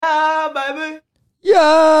baby.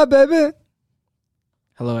 Yeah, baby.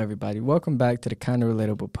 Hello, everybody. Welcome back to the Kinda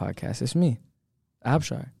Relatable podcast. It's me,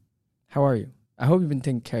 Abshar. How are you? I hope you've been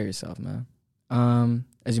taking care of yourself, man.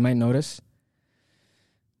 As you might notice,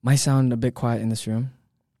 might sound a bit quiet in this room.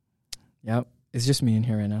 Yep, it's just me in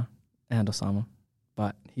here right now, and Osama.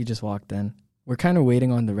 But he just walked in. We're kind of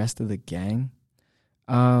waiting on the rest of the gang.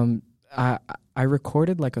 I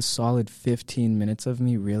recorded like a solid 15 minutes of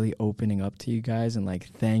me really opening up to you guys and like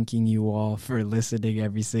thanking you all for listening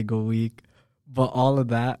every single week. But all of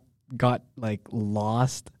that got like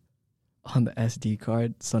lost on the SD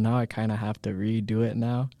card. So now I kind of have to redo it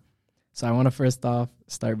now. So I want to first off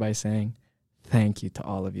start by saying thank you to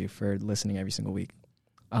all of you for listening every single week.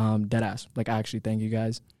 Deadass. Like, I actually thank you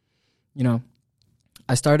guys. You know,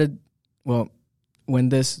 I started, well, when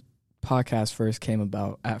this podcast first came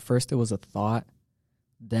about, at first it was a thought.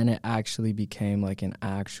 Then it actually became like an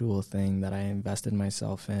actual thing that I invested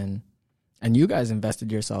myself in. And you guys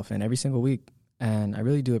invested yourself in every single week. And I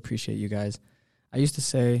really do appreciate you guys. I used to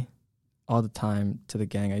say all the time to the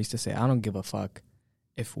gang, I used to say, I don't give a fuck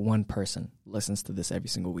if one person listens to this every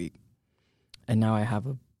single week. And now I have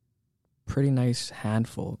a pretty nice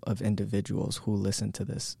handful of individuals who listen to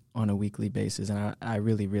this on a weekly basis. And I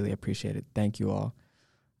really, really appreciate it. Thank you all.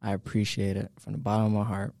 I appreciate it from the bottom of my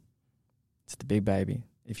heart. It's the big baby.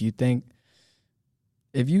 If you think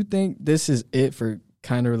this is it for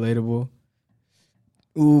Kinda Relatable,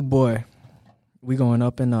 ooh boy, we going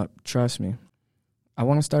up and up. Trust me. I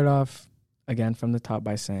want to start off again from the top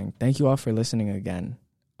by saying thank you all for listening again.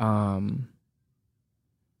 I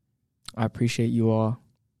appreciate you all.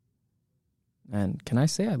 And can I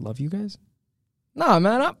say I love you guys? Nah,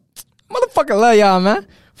 man. I motherfucking love y'all, man.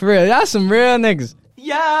 For real. Y'all some real niggas.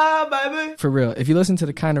 Yeah, baby. For real. If you listen to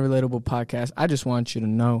the Kinda Relatable podcast, I just want you to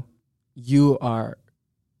know you are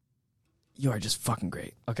just fucking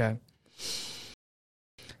great, okay?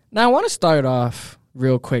 Now, I want to start off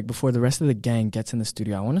real quick before the rest of the gang gets in the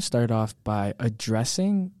studio. I want to start off by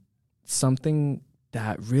addressing something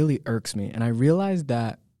that really irks me. And I realized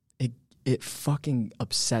that it fucking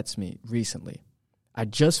upsets me recently. I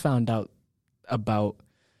just found out about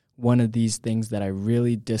one of these things that I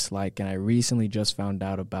really dislike, and I recently just found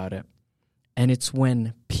out about it. And it's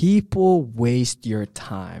when people waste your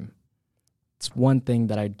time. It's one thing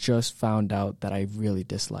that I just found out that I really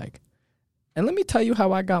dislike. And let me tell you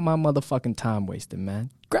how I got my motherfucking time wasted,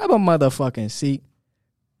 man. Grab a motherfucking seat.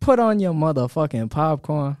 Put on your motherfucking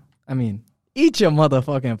popcorn. Eat your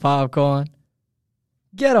motherfucking popcorn.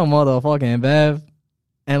 Get a motherfucking bev.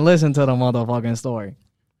 And listen to the motherfucking story.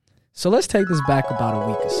 So let's take this back about a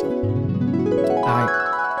week or so.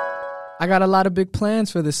 I got a lot of big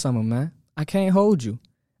plans for this summer, man. I can't hold you.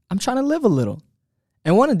 I'm trying to live a little.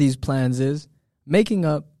 And one of these plans is making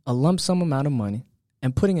up a lump sum amount of money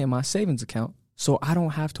and putting it in my savings account so I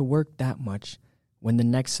don't have to work that much when the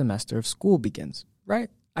next semester of school begins, right?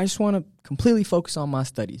 I just want to completely focus on my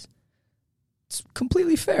studies. It's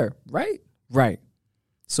completely fair, right? Right.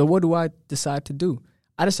 So what do I decide to do?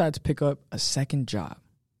 I decide to pick up a second job.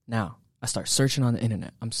 Now, I start searching on the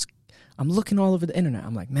internet. I'm looking all over the internet.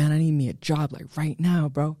 I'm like, man, I need me a job like right now,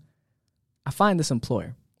 bro. I find this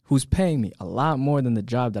employer who's paying me a lot more than the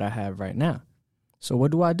job that I have right now. So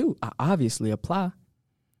what do? I obviously apply.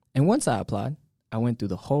 And once I applied, I went through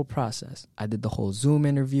the whole process. I did the whole Zoom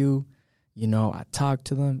interview. You know, I talked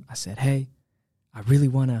to them. I said, hey, I really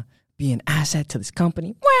want to be an asset to this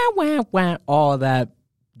company. Wah, wah, wah. All that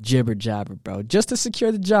jibber jabber, bro, just to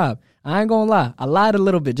secure the job. I ain't gonna lie. I lied a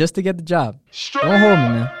little bit just to get the job. Don't hold me,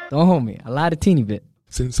 man. Don't hold me. I lied a teeny bit.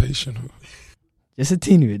 Sensational. Just a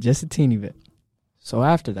teeny bit. So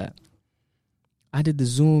after that, I did the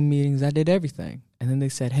Zoom meetings. I did everything. And then they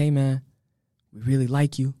said, hey, man, we really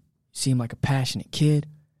like you. You seem like a passionate kid.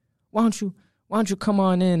 Why don't you come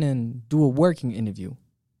on in and do a working interview?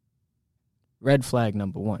 Red flag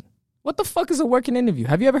number one. What the fuck is a working interview?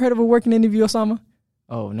 Have you ever heard of a working interview, Osama?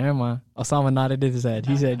 Oh, never mind. Osama nodded his head.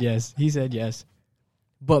 He said yes.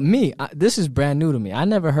 But me, this is brand new to me. I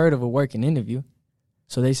never heard of a working interview.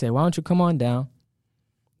 So they say, why don't you come on down?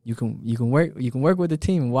 You can work with the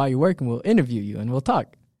team, and while you're working, we'll interview you and we'll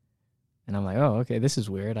talk. And I'm like, oh, okay, this is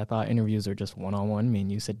weird. I thought interviews are just one-on-one. Me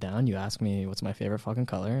and you sit down, you ask me what's my favorite fucking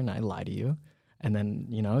color, and I lie to you. And then,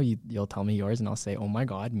 you'll tell me yours, and I'll say, oh my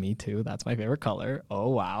God, me too. That's my favorite color. Oh,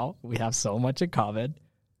 wow. We have so much in common.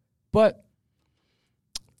 But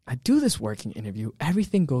I do this working interview.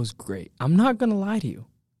 Everything goes great. I'm not going to lie to you.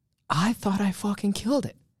 I thought I fucking killed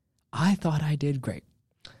it. I thought I did great.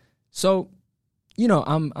 So,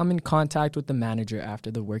 I'm in contact with the manager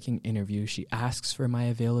after the working interview. She asks for my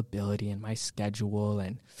availability and my schedule,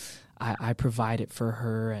 and I provide it for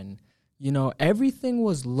her. And, you know, everything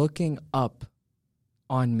was looking up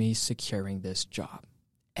on me securing this job.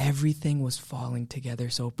 Everything was falling together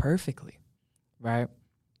so perfectly, right?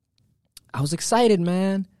 I was excited,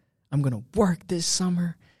 man. I'm going to work this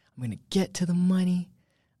summer. I'm going to get to the money.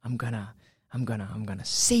 I'm going to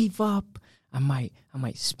save up. I might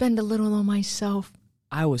spend a little on myself.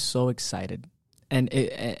 I was so excited.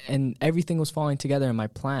 And everything was falling together in my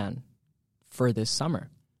plan for this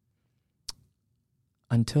summer.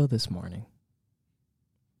 Until this morning.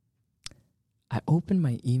 I opened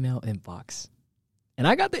my email inbox. And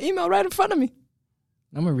I got the email right in front of me.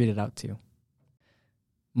 I'm going to read it out to you.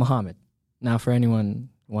 Muhammad. Now, for anyone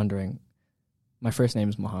wondering, my first name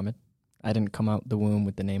is Muhammad. I didn't come out the womb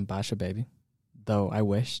with the name Basha Baby, though I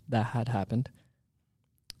wish that had happened.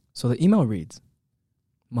 So the email reads,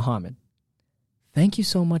 Muhammad, thank you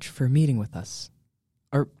so much for meeting with us.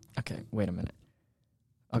 Wait a minute.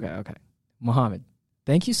 Okay. Muhammad,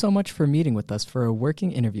 thank you so much for meeting with us for a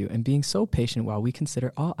working interview and being so patient while we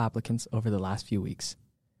consider all applicants over the last few weeks.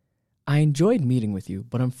 I enjoyed meeting with you,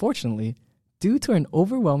 but unfortunately, due to an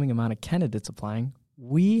overwhelming amount of candidates applying,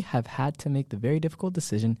 we have had to make the very difficult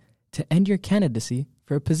decision to end your candidacy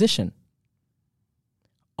for a position.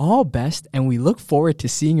 All best, and we look forward to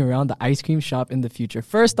seeing you around the ice cream shop in the future.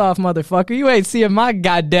 First off, motherfucker, you ain't seeing my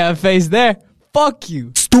goddamn face there. Fuck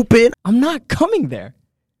you. Stupid. I'm not coming there.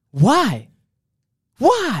 Why?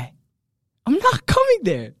 I'm not coming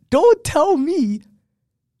there. Don't tell me.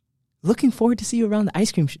 Looking forward to see you around the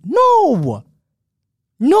ice cream shop. No,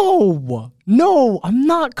 I'm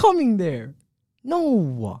not coming there.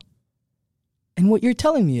 No. And what you're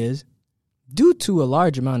telling me is, due to a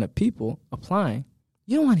large amount of people applying,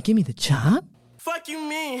 you don't want to give me the job? Fuck you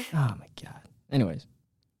mean? Oh, my God. Anyways,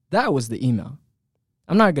 that was the email.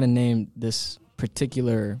 I'm not going to name this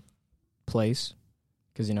particular place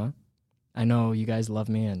because, you know, I know you guys love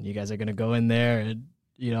me and you guys are going to go in there and,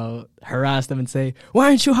 you know, harass them and say, why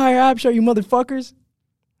aren't you hire Abshar, you motherfuckers?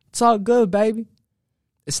 It's all good, baby.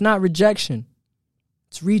 It's not rejection.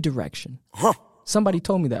 It's redirection. Huh. Somebody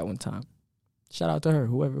told me that one time. Shout out to her,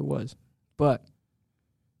 whoever it was. But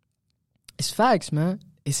it's facts, man.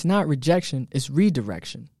 It's not rejection. It's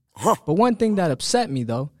redirection. Huh. But one thing that upset me,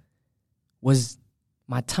 though, was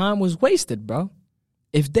my time was wasted, bro.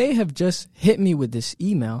 If they have just hit me with this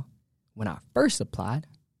email when I first applied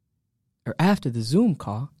or after the Zoom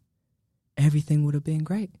call, everything would have been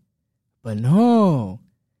great. But no,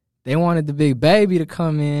 they wanted the big baby to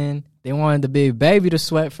come in. They wanted the big baby to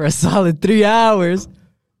sweat for a solid 3 hours,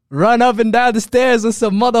 run up and down the stairs with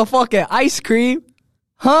some motherfucking ice cream.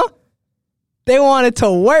 Huh? They wanted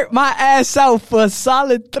to work my ass out for a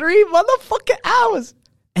solid 3 motherfucking hours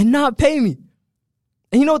and not pay me.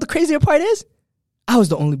 And you know what the crazier part is? I was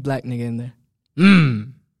the only black nigga in there.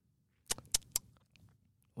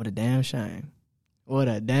 What a damn shame. What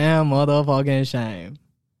a damn motherfucking shame.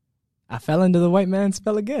 I fell into the white man's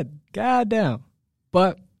spell again. God damn.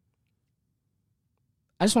 But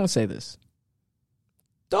I just want to say this.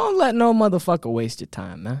 Don't let no motherfucker waste your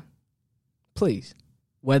time, man. Please.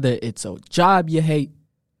 Whether it's a job you hate,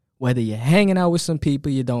 whether you're hanging out with some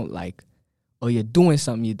people you don't like, or you're doing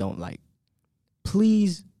something you don't like,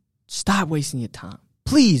 please stop wasting your time.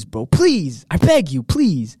 Please, bro. Please. I beg you,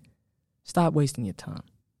 please. Stop wasting your time.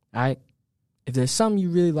 All right? If there's something you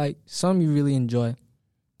really like, something you really enjoy,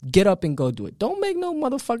 get up and go do it. Don't make no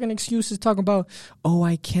motherfucking excuses talking about, oh,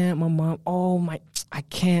 I can't, my mom. Oh, I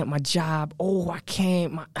can't, my job. Oh, I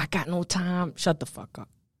can't, I got no time. Shut the fuck up.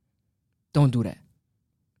 Don't do that.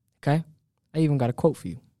 Okay? I even got a quote for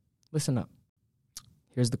you. Listen up.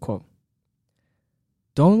 Here's the quote.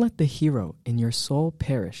 Don't let the hero in your soul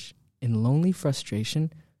perish in lonely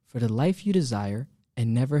frustration for the life you desire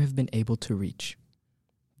and never have been able to reach.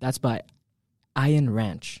 That's by Ayn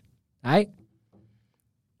Ranch. All right?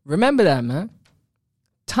 Remember that, man.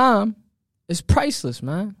 Time is priceless,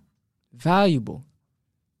 man. Valuable.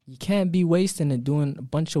 You can't be wasting it doing a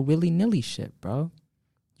bunch of willy-nilly shit, bro.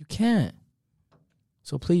 You can't.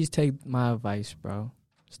 So please take my advice, bro.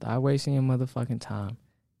 Stop wasting your motherfucking time.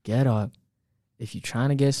 Get up. If you're trying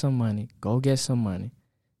to get some money, go get some money.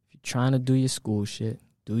 If you're trying to do your school shit,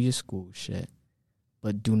 do your school shit.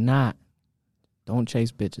 But don't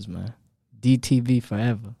chase bitches, man. DTV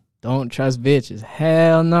forever. Don't trust bitches.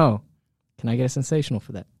 Hell no. Can I get a sensational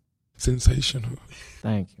for that? Sensational.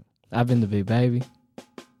 Thank you. I've been the big baby.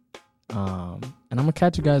 And I'm going to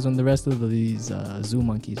catch you guys when the rest of these zoo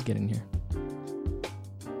monkeys get in here.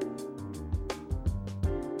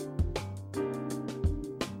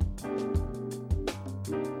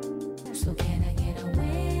 So can I get a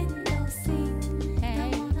window seat?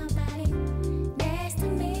 Hey. Don't want nobody next to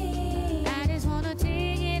me. I just want to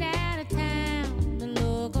take it out of town.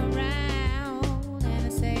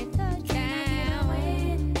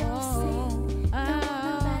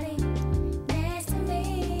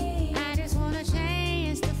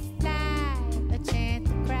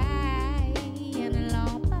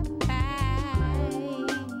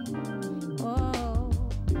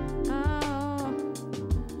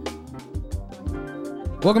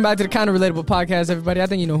 Welcome back to the Kind of Relatable Podcast, everybody. I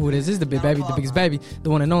think you know who it is. This is the big baby, the biggest baby, the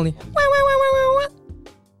one and only. What?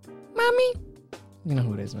 Mommy. You know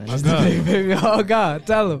who it is, man. It's the big baby. Oh, God.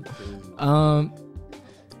 Tell him.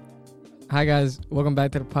 Hi, guys. Welcome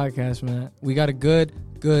back to the podcast, man. We got a good,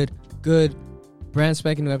 brand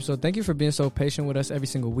spanking new episode. Thank you for being so patient with us every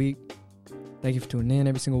single week. Thank you for tuning in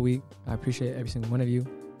every single week. I appreciate every single one of you.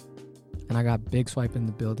 And I got Big Swipe in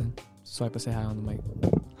the building. Swipe, say hi on the mic.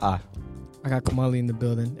 Hi. I got Kamali in the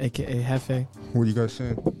building, a.k.a. Hefe. What are you guys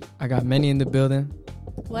saying? I got Manny in the building.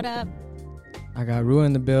 What up? I got Rua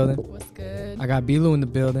in the building. What's good? I got Bilu in the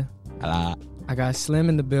building. Hello. I got Slim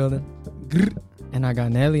in the building. Grr. And I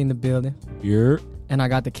got Nelly in the building. Yeah. And I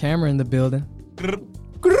got the camera in the building.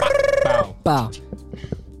 Bow. Bow.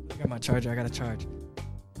 I got my charger. I got a charge.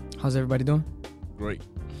 How's everybody doing? Great.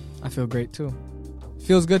 I feel great too.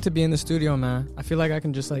 Feels good to be in the studio, man. I feel like I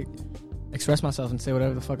can just like express myself and say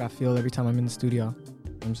whatever the fuck I feel every time I'm in the studio. You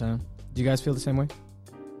know what I'm saying? Do you guys feel the same way?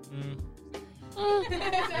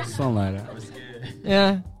 Something like that.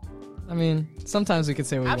 Yeah. I mean, sometimes we could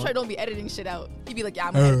say what we I'm want. sure I don't be editing shit out. He'd be like, yeah,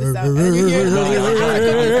 I'm gonna edit this out. And then you hear it.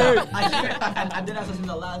 I did ask us in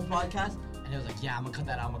the last podcast, and he was like, "Yeah, I'm gonna cut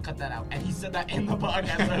that out," And he said that in the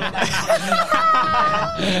podcast.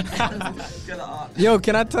 Yo,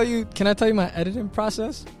 can I tell you my editing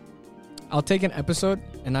process? I'll take an episode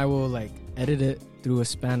and I will like edit it through a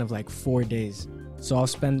span of like 4 days. So I'll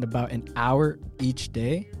spend about an hour each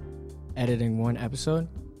day editing one episode,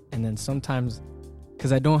 and then sometimes,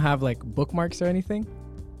 because I don't have like bookmarks or anything,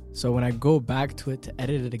 so when I go back to it to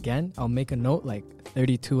edit it again, I'll make a note like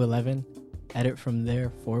 32:11, edit from there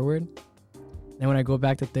forward. Then when I go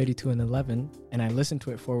back to 32:11 and I listen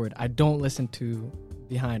to it forward, I don't listen to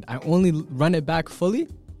behind. I only run it back fully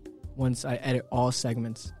once I edit all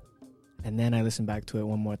segments, and then I listen back to it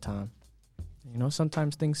one more time. You know,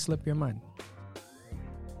 sometimes things slip your mind.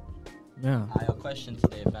 Yeah. I have a question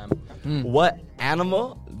today, fam. What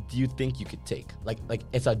animal do you think you could take? Like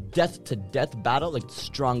it's a death to death battle. Like the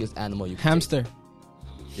strongest animal you could Hamster.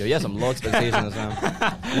 take. Yo, yeah, some low expectations,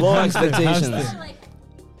 fam. Low expectations.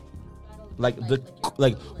 Like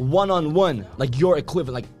one-on-one, like your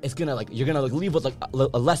equivalent. Like it's gonna like you're gonna like leave with like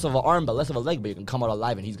a less of an arm but less of a leg, but you can come out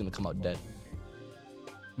alive and he's gonna come out dead.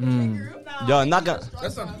 Yo, I'm not gonna.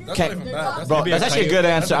 That's not even bad. Bro, that's actually a good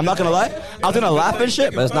answer. I'm not gonna lie. I was gonna laugh and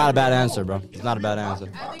shit, but it's not a bad answer, bro. It's not a bad answer.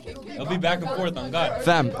 It'll be back and forth on God.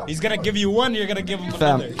 Fam, He's gonna give you one, you're gonna give him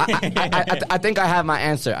fam, another. I think I have my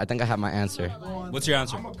answer. What's your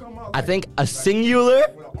answer? I think a singular.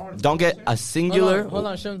 Don't get a singular. Hold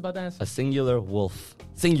on. Shim's about to answer. A singular wolf.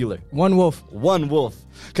 Singular. One wolf. One wolf.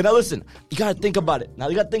 Cause now listen, you gotta think about it.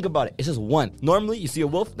 It's just one. Normally, you see a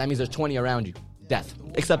wolf, that means there's 20 around you. Death.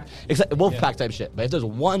 Except wolf pack type shit. But if there's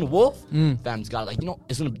one wolf, fam's got like, you know,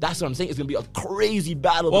 that's what I'm saying. It's gonna be a crazy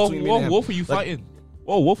battle between me and What him. wolf are you fighting?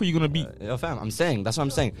 What wolf are you gonna beat? Yo, fam, I'm saying. That's what I'm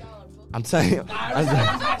saying. I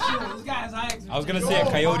was gonna say a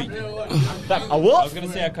coyote. A wolf? I was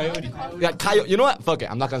gonna say a coyote. Yeah, coyote. You know what? Fuck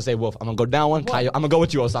it. I'm not gonna say wolf. I'm gonna go down one. Coyote. I'm gonna go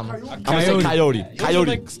with you, Osama. I'm gonna say coyote. Those are Coyote.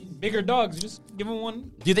 like bigger dogs. You just give him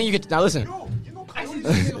one. Do you think you could? Now listen.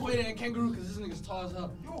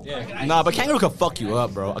 Yeah. Nah, but kangaroo could fuck you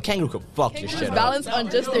up, bro. A kangaroo could fuck your Kangaroos shit up. balance on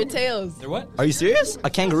just their tails. They're what? Are you serious? A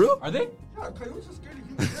kangaroo? Are they?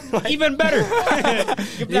 Even better.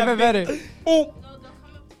 Even better. Boom.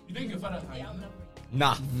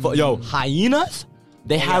 Nah. Yo, hyenas?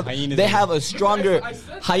 They have hyenas they are- have a stronger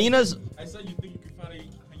hyenas. I said you think you could find a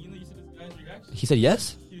hyena. You said this guy's reaction. He said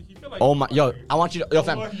yes. You feel like Oh my, yo, I want you to, yo,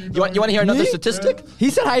 fam. You want to hear another statistic? He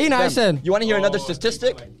said hyena. I said. You want to hear another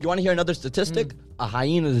statistic? A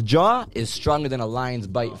hyena's jaw is stronger than a lion's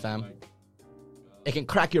bite, fam. It can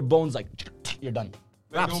crack your bones like you're done.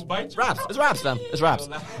 Raps. don't bite you? Raps. It's raps, fam. It's raps.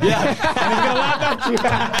 Yeah.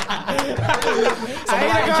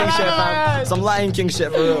 Some Lion King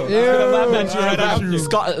shit, fam.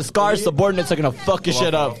 Scar's subordinates are gonna fuck your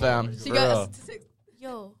shit up, fam. So For you got real. a statistic.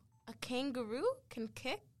 Yo, a kangaroo can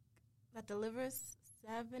kick that delivers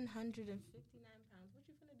 759 pounds. What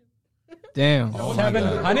you finna do? Damn. Oh my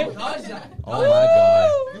god.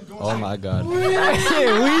 Oh my god.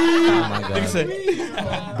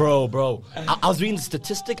 Bro. I was reading the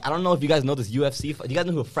statistic. I don't know if you guys know this UFC. Do you guys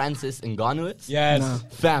know who Francis Ngannou is? yes. No.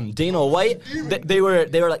 Fam, Dana White.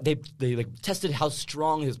 They tested how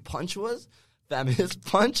strong his punch was. Fam, his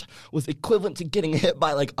punch was equivalent to getting hit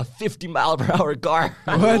by like a 50-mile-per-hour car.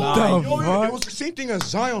 What the It fuck? was the same thing as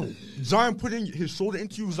Zion. Zion putting his shoulder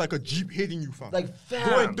into you was like a Jeep hitting you, fam. Like, fam.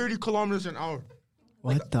 Going 30 kilometers an hour.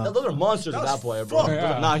 What the? Those are monsters at that point, bro. fucked. Those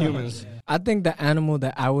are not humans. I think the animal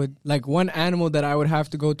that I would like one animal that I would have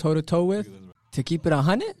to go toe to toe with to keep it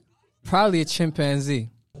 100 Probably a chimpanzee.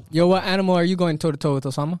 Yo, what animal are you going toe to toe with,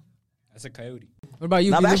 Osama? That's a coyote. What about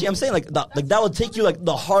you? Nah, but Billy? actually, I'm saying like that will take you like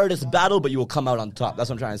the hardest battle, but you will come out on top. That's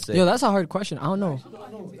what I'm trying to say. Yo, that's a hard question. I don't know.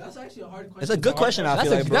 It's a good question. I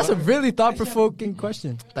feel like, bro. That's a really thought-provoking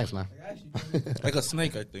question. Thanks, man. Like a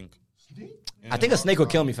snake, I think. I think a snake would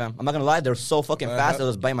kill me, fam. I'm not gonna lie, they're so fucking fast. They'll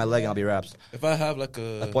just bite my leg and I'll be wraps. If I have like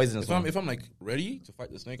a poisonous one. if I'm like ready to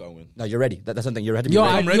fight the snake, I'll win. No, you're ready. That's something. You're ready to be Yo,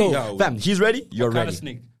 ready. I'm ready. yo, Yeah, I'll win. Fam, he's ready. You're What kind ready. of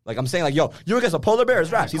snake? Like I'm saying, like, yo, you against a polar bear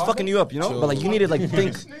is raps. He's fucking you up, you know. Chill. But like, you need to like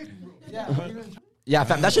think. Yeah,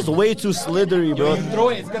 fam, that's just way too slithery, bro. Throw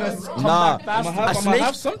it. It's gonna come Nah, back fast. I'ma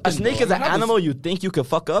have something, a snake bro. is an I'ma have animal you think you could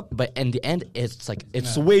fuck up, but in the end, it's like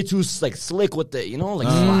it's way too like slick with it, you know, like,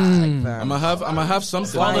 like fam. I'ma have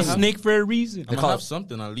something. Call I'ma a have- snake for a reason. I'ma call have it-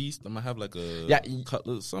 something at least. I'ma have like a Yeah, cut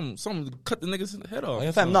some cut the nigga's head off.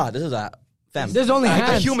 Yeah, fam, nah, this is a fam. There's only a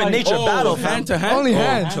hands. human nature battle, fam. hand to hand. Only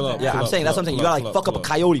hand. Chill out. Yeah, I'm saying that's something. You gotta like fuck up a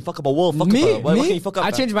coyote. coyote, fuck up a wolf, fuck up Me? a what can Me? you fuck up?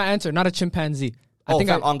 I fam? changed my answer. Not a chimpanzee. I Oh,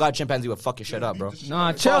 think fam, I. on God, chimpanzee would fuck your shit up, bro.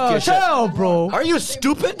 Nah, Fuck your shit. chill, bro. Are you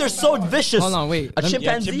stupid? They're so vicious. Hold on, wait. A Let me-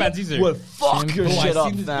 chimpanzee chimpanzees are- would fuck your Bro, I shit up,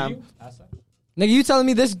 seen this fam. video. Nigga, you telling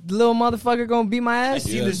me this little motherfucker gonna beat my I ass?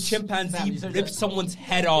 seen this chimpanzee rip someone's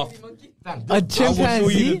head off. A I will show you the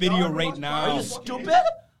chimpanzee? video right Are now. you stupid?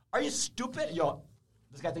 Are you stupid? Yo,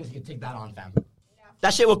 this guy thinks he can take that on, fam.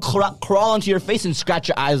 That shit will crawl onto your face and scratch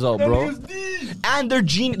your eyes out, bro. And they're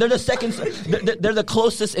They're the second. They're the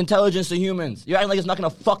closest intelligence to humans. You're acting like it's not gonna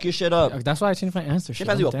fuck your shit up. That's why I changed my answer.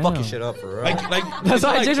 Chimpanzee will Damn. fuck your shit up, for real. Like, That's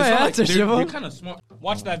why I changed my answer, Shivo. They're kind of smart.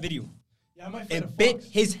 Watch that video. It bit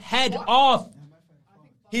his head off.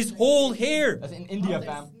 His whole hair. That's in India,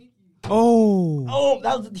 fam. Oh. Oh,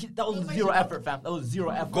 that was zero effort, fam. That was zero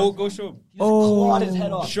effort. Go show him. He just clawed his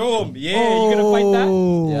head off. Show him. Yeah, you gonna fight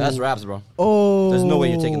that? Yeah, that's raps, bro. Oh. There's no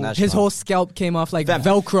way you're taking that shit His off. whole scalp came off like Fam,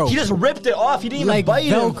 Velcro. He just ripped it off. He didn't even Like bite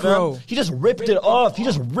him, Velcro. fam. He just ripped it off. He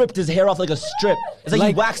just ripped his hair off like a strip. It's like he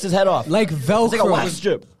Like- waxed his head off. like Velcro. It's like a wax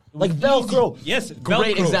strip. Like Velcro. Yes,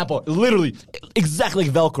 Great Velcro. example. Literally. Exactly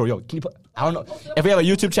like Velcro. Yo, can you put, I don't know. If we have a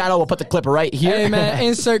YouTube channel, we'll put the clip right here. Hey man,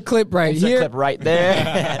 insert clip right Insert here. clip right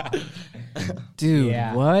there. Dude,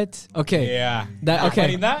 Yeah. what? Okay. Yeah. That okay.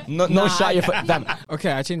 Fighting that? No shot. Your foot. Fam,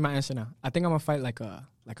 Okay, I changed my answer now. I think I'm gonna fight like a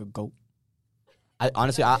goat.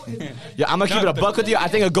 honestly, I'm gonna keep it a buck with you. I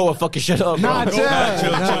think a goat will fuck your shit up, bro. Nah, chill.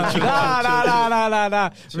 Nah.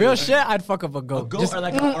 Real shit, I'd fuck up a A goat. goat Just or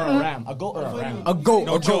like or a ram. A goat or a ram. a goat.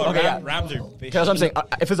 No, a goat. okay, yeah. Rams are That's what I'm saying.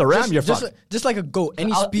 If it's a ram, you're fucked. Just like a goat.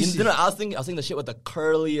 Any species. I was thinking the shit with the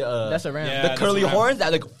curly. That's a ram. Yeah. The that's curly a ram. horns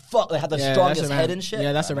that like fuck. They have the Yeah, strongest that's a ram. head and shit.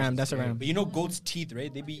 Yeah, that's a ram. That's a ram. But you know goats' teeth,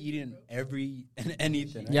 right? They be eating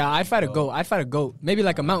anything. Right? Yeah, I'd fight a goat. I'd fight a goat. Maybe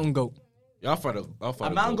like a mountain goat. Yeah, I'll fight A a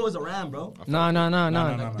mountain goat. goat is a ram, bro.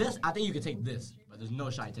 No. This, I think you could take this, but there's no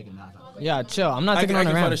shot you taking that. Yeah, chill. I'm not I taking can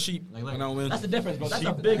on a fight ram. a sheep and I'll win. That's the difference, bro. That's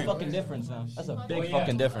a big fucking difference, man. That's a big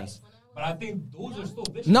fucking difference. But I think those are still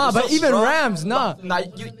vicious. Nah, They're but so even strong. rams, nah. Nah, I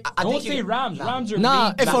Don't think say you, rams. Rams are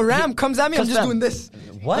Nah, big. if a ram comes at me, I'm Cause just fam- doing this.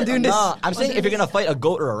 What? I'm doing this. Nah, I'm saying if you're gonna fight a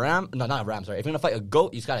goat or a ram, no, not a ram. Sorry, if you're gonna fight a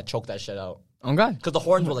goat, you just gotta choke that shit out. On God. Cause the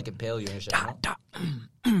horns will like impale you and shit.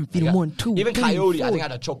 You know? Feed him 1, 2. Even 3, coyote, I 4. think I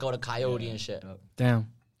had to choke out a coyote and shit. Damn.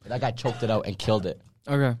 That guy choked it out and killed it.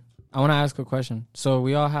 Okay. I want to ask a question. So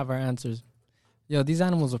we all have our answers. Yo, these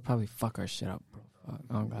animals will probably fuck our shit up, bro.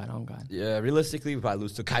 Oh God. Yeah, realistically, we probably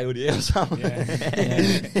lose to coyote or something.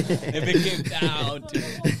 If it came down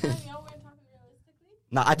to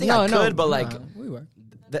Nah, I think I could, but like, we were.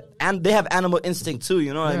 and they have animal instinct too.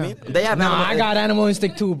 You know what I mean? They have. Nah, animal I got animal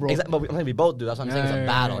instinct too, bro. Exactly, but we both do. That's what I'm saying. It's a Yeah.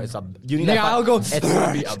 battle. It's a. You need Nigga, that fight. I'll go. It's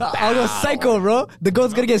gonna be a battle. I'll go psycho, bro. The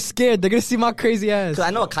goat's gonna get scared. They're gonna see my crazy ass. Cause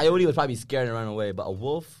I know a coyote would probably be scared and run away, but a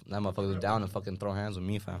wolf, that motherfucker's down and fucking throw hands with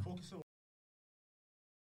me, fam.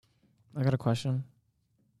 I got a question,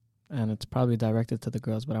 and it's probably directed to the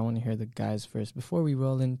girls, but I want to hear the guys first before we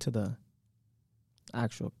roll into the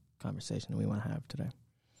actual conversation we want to have today.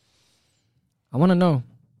 I want to know,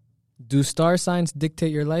 do star signs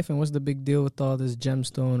dictate your life, and what's the big deal with all this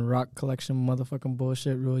gemstone rock collection motherfucking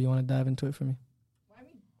bullshit rule? You want to dive into it for me? Why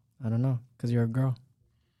me? I don't know, because you're a girl.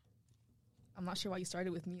 I'm not sure why you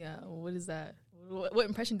started with me. What is that? What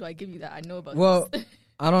impression do I give you that I know about Well, this?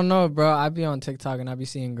 I don't know, bro. I be on TikTok and I be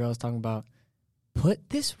seeing girls talking about, put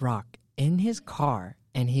this rock in his car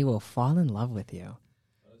and he will fall in love with you.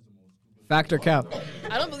 Fact or cap?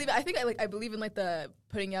 I don't believe it. I think I believe in like the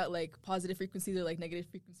putting out like positive frequencies or like negative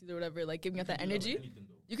frequencies or whatever, like giving out that energy.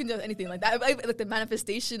 You can do anything like that. Like the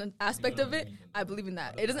manifestation aspect of it, I believe in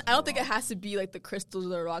that. It doesn't. I don't think it has to be like the crystals or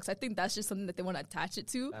the rocks. I think that's just something that they want to attach it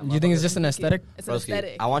to. You think it's just an aesthetic? It's an Broski,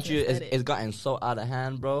 aesthetic. I want you. It's an aesthetic. It's gotten so out of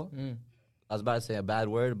hand, bro. I was about to say a bad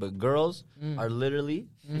word, but girls are literally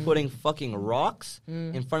putting fucking rocks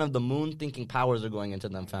in front of the moon, thinking powers are going into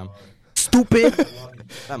them, fam. Stupid.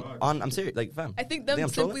 Fam, I'm serious, like, fam. I think them I'm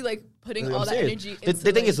simply trolling? like putting I'm all that serious. energy. They into,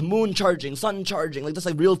 think like, it's moon charging, sun charging, like that's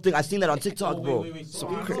like real thing. I seen that on TikTok, bro. I know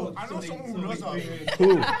someone who knows that.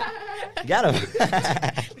 Who? Got him.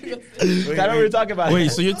 I know what we're talking about.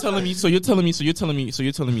 Wait, so you're telling me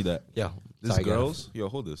that Yeah. this Sorry, girls, yo,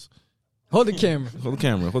 hold this. Hold the camera. Hold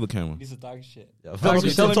the camera. This is dog shit. Yeah, So you're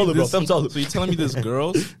telling me this- Film solo. So you're telling me this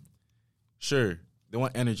girls, sure, they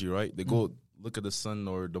want energy, right? They go look at the sun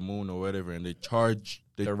or the moon or whatever, and they charge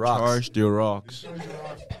Their rocks. their rocks.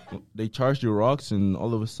 They charge their rocks, and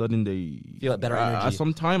all of a sudden they Feel better energy. At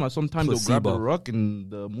some time they'll grab the Placebo. rock, and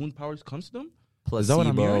the moon powers comes to them. Placebo, Is that what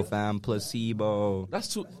I'm hearing? fam. Placebo.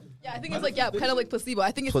 That's too. Yeah, I think it's like kind of like placebo.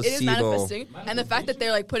 I think it is Placebo. manifesting, and the fact that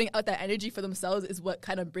they're like putting out that energy for themselves is what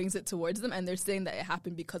kind of brings it towards them. And they're saying that it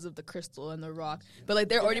happened because of the crystal and the rock, but like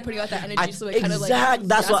they're already putting out that energy, so it kind of like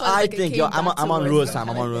That's what why, I like, it think, came yo. back I'm on towards Rua's that time.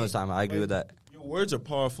 I'm kind on of Rua's thing. time. I agree with that. Your words are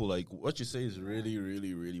powerful. Like what you say is really,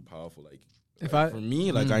 really, really powerful. Like If I for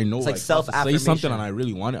me, like I know, It's like if I say something self-affirmation. and I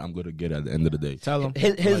really want it, I'm gonna get it at the end of the day. tell him.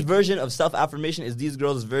 His version of self-affirmation is these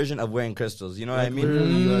girls' version of wearing crystals. You know what I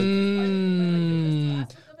mean?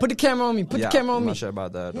 Put the camera on me. Put Yeah, the camera on I'm me. not sure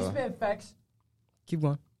about that. though. Keep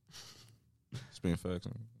going. Spin facts.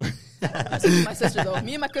 My sister though,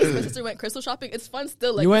 me and my sister went crystal shopping. It's fun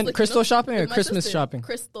still. Like You it's went like, crystal shopping or with my Christmas sister. shopping?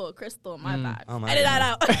 Crystal. My bad. Oh my Edit God. that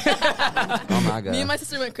out. Oh my god. Me and my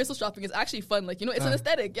sister went crystal shopping. It's actually fun. Like, it's an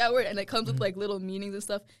aesthetic. Yeah, and it comes with like little meanings and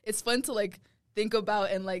stuff. It's fun to like think about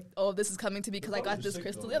and like, oh, this is coming to me because I got this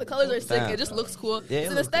crystal. Yeah, the colors are sick. Damn. It just looks cool. Yeah, It's it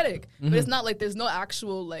an looks aesthetic, but it's not like there's no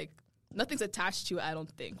actual like nothing's attached to it. I don't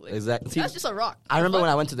think. Like, Exactly. That's just a rock. I remember when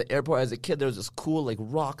I went to the airport as a kid, there was this cool like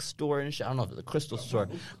rock store and shit. I don't know if it was a crystal store,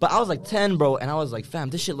 but I was like 10, bro, and I was like, fam,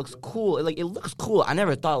 this shit looks cool. It looks cool. I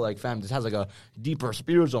never thought like, fam, this has like a deeper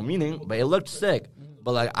spiritual meaning, but it looked sick.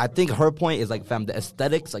 But like, I think her point is like, fam, the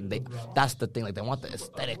aesthetics, like that's the thing. Like they want the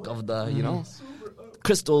aesthetic of the,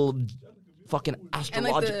 crystal, fucking And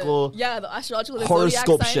like astrological. the astrological the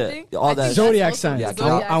horoscope zodiac sign shit. thing. All I think that that's Zodiac also sign. the Yeah,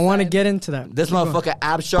 zodiac I want to sign. get into that. This motherfucker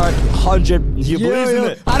Abshark 100. He believes in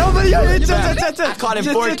it. I don't believe it. I caught him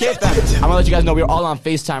 4K. I'm gonna let you guys know we were all on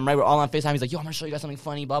FaceTime, right? We're all on FaceTime. He's like, yo, I'm gonna show you guys something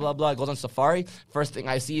funny, blah, blah, blah. Goes on Safari. First thing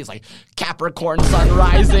I see is like Capricorn sun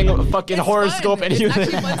rising, fucking It's horoscope. fun. And he It's was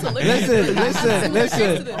actually like, fun to look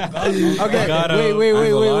Listen. at. Okay,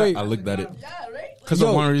 wait. I looked at it Yeah, right? because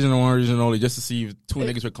of one reason only, just to see if two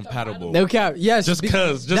niggas were compatible. No cap. Yes. Just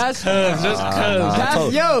cause. That's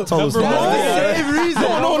That's yo. Tolu's for the the same reason.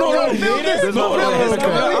 No. I'm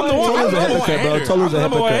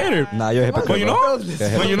the one hater. Nah, you're a hypocrite. But you know,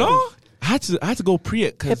 bro. but you know, I had to go pre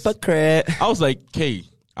it because Hypocrite. I was like, okay,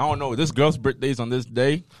 I don't know. This girl's birthday's on this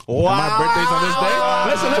day. Wow. My birthday's on this day.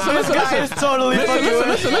 Listen. Totally Listen.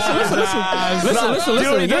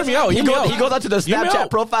 Hear me out. He goes out to the me Snapchat out.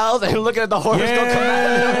 profiles and looking at the horoscope.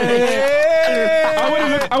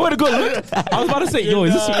 I would have go look. I was about to say, yo,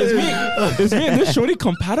 is me and this shorty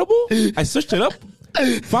compatible? I searched it up.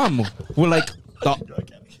 Fam, we're like the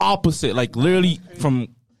opposite. Like literally from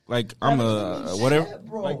like I'm a whatever.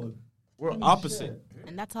 Like we're opposite.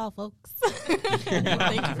 And that's all, folks.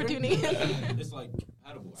 Thank you for tuning in. It's like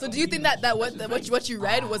compatible. So do you think that what you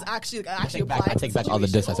read was actually applied? I take back all the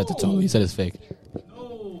diss I said to Tolu. He said it's fake.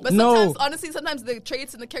 But sometimes, honestly, sometimes the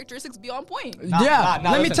traits and the characteristics be on point. Let me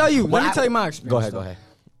listen. tell you. What Let me tell you my experience. Go ahead.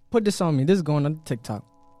 Put this on me. This is going on TikTok.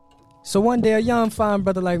 So one day, a young, fine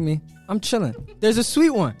brother like me, I'm chilling. There's a sweet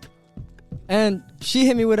one. And she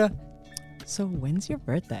hit me with a, so when's your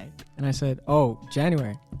birthday? And I said, oh,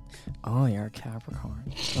 January. Oh, you're a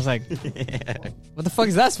Capricorn. I was like, what the fuck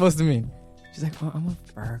is that supposed to mean? She's like, oh, I'm a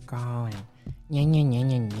Virgo.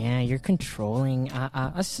 And yeah, you're controlling.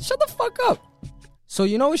 I said, shut the fuck up. So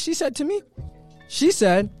you know what she said to me? She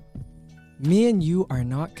said, me and you are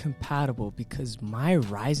not compatible because my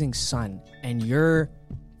rising sun and your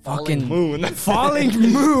fucking falling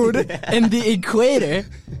moon in the equator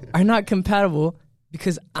are not compatible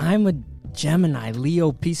because I'm a Gemini,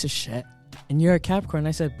 Leo piece of shit, and you're a Capricorn.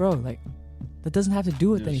 I said, bro, like that doesn't have to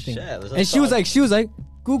do with anything. And she was like,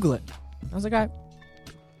 Google it. I was like, all right.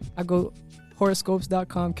 I go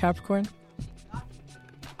horoscopes.com Capricorn.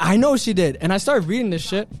 I know she did, and I started reading this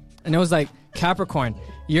shit, and it was like Capricorn,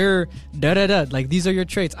 you're da-da-da, like these are your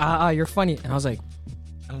traits, you're funny. And I was like,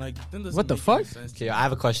 And like, what the fuck? Okay, I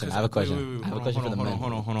have a question. Wait, I have a question for the men.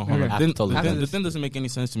 Hold on. Okay. The thing doesn't make any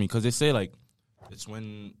sense to me because they say like it's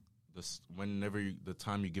whenever the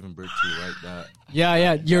time you're giving birth to, right? That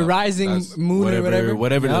yeah, your rising that's moon or whatever.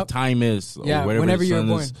 whatever Yep. the time is. Or Yeah, whatever whenever the you're sun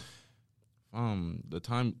born. is.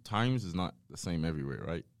 The times is not the same everywhere,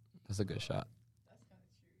 right? That's a good shot.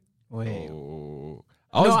 Wait. Oh.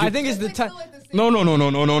 I think it's the time. No.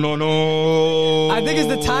 I think it's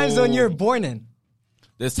the time zone you're born in.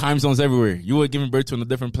 There's time zones everywhere. You were giving birth to in a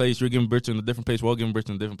different place. You're giving birth to in a different place. We're all giving birth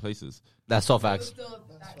to in different places. That's so facts.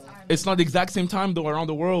 It's not the exact same time though around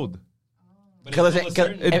the world. Because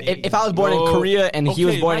if I was born in Korea and he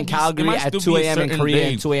was born in Calgary at 2 a.m. in Korea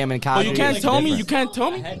and 2 a.m. in Calgary, But you can't tell me. You can't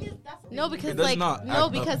tell me. No, because does like not no, add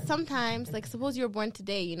up. because sometimes like suppose you were born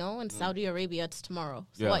today, you know, in Saudi Arabia it's tomorrow.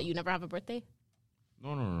 So Yeah. what? You never have a birthday?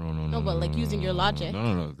 No. No, but like using your logic.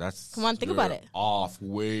 No. That's Come on, think about it. Off.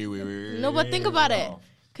 Way. No, but think about it.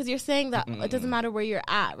 Because you're saying that it doesn't matter where you're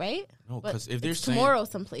at, right? No, But 'cause if they're it's saying- tomorrow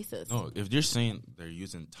some places. No, if they're saying they're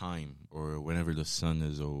using time or whenever the sun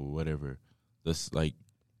is or whatever, this like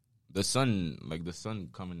the sun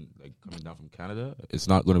coming down from Canada, it's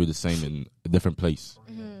not going to be the same in a different place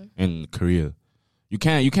in Korea. You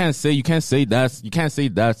can't say that's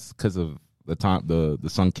because of the time the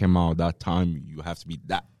sun came out that time. You have to be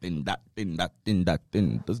that thin.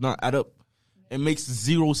 Does not add up. It makes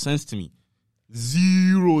zero sense to me.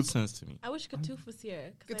 Zero sense to me. I wish Katoof was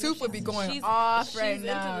here. 'cause I know Katoof would be she's- going she's- off right she's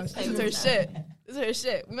now. into This this is her shit. This is her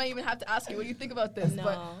shit. We might even have to ask you what do you think about this. No.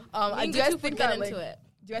 But Me I and do guys Katoof would think get that into like, it.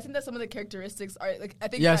 do you guys think that some of the characteristics are like I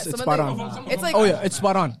think Yes, that it's some spot of the, on. It's like Oh yeah, it's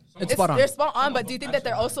spot on. It's spot on. They're spot on, but do you think that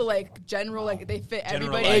they're also like general, like they fit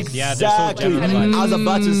everybody? Generalized. Yeah, they're so Exactly. generalized. I was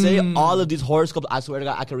about to say all of these horoscopes. I swear to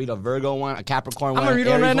God, I could read a Virgo one, a Capricorn one. gonna read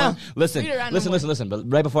one Aries right now. Listen, Read a random listen. But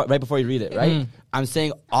right before you read it, right? I'm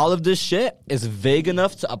saying all of this shit is vague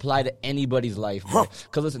enough to apply to anybody's life, bro.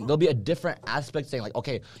 Because listen, there'll be a different aspect saying like,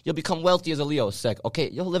 okay, you'll become wealthy as a Leo, sick. Okay,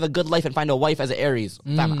 you'll live a good life and find a wife as an Aries.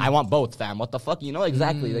 Fam, I want both, fam. What the fuck? You know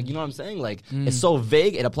exactly. Like, you know what I'm saying? Like, it's so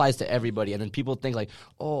vague, it applies to everybody. And then people think like,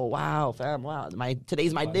 oh wow, fam, wow,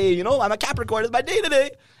 today's my day. You know, I'm a Capricorn. It's my day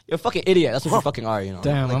today. You're a fucking idiot. That's what you fucking are. You know.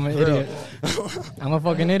 Damn, Like, I'm an for real. idiot. I'm a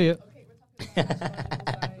fucking idiot.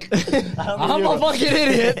 I'm a fucking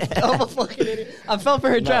idiot. I'm a fucking idiot. I fell for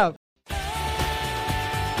her trap.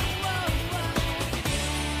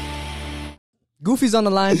 Goofy's on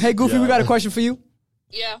the line. Hey, Goofy, we got a question for you.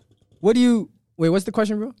 Yeah. What's the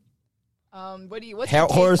question, bro? What's your take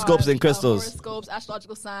Horoscopes on, and crystals. horoscopes,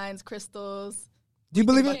 astrological signs, crystals. Do you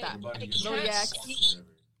believe What it? about that? I Zodiacs.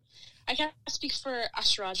 can't speak for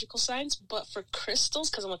astrological signs, but for crystals,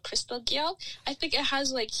 because I'm a crystal gal, I think it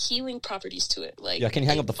has like healing properties to it. Like, Yeah, can you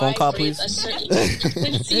hang it up the phone call, vibrates please? A certain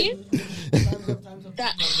frequency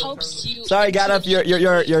that helps you. Sorry, Gadaf,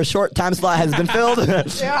 your short time slot has been filled.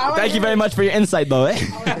 Thank you very much for your insight, though. Eh?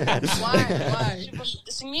 Why?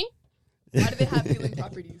 Dissing me Why do they have healing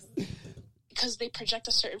properties? because they project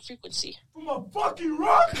a certain frequency. From a fucking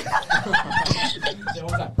rock.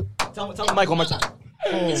 Tell me, Mike, one more time.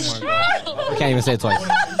 Oh my god. I can't even say it twice.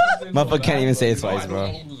 Motherfucker can't even say it twice,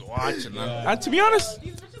 bro. Watching, man. To be honest,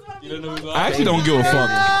 I actually don't give a fuck.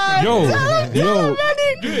 Yo,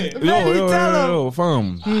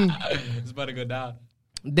 fam. It's about to go down.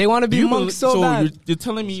 They want to be monks so bad. You're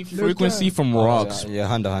telling me frequency from rocks. Yeah,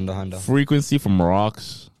 Honda. Frequency from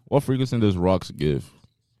rocks. What frequency does rocks give?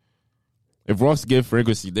 If rocks give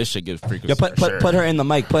frequency, this should give frequency. Yeah, put her in the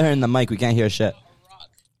mic. Put her in the mic. We can't hear shit.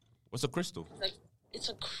 What's a crystal? Like, it's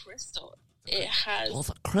a crystal. It has What's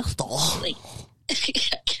a crystal? like I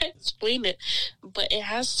can't explain it, but it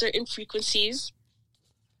has certain frequencies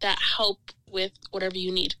that help with whatever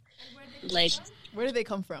you need. Like, Where do they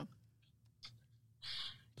come from?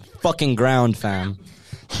 Fucking ground, fam.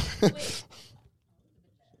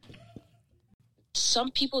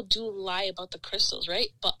 some people do lie about the crystals, right?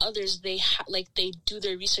 But others, they they do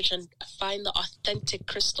their research and find the authentic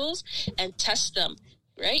crystals and test them,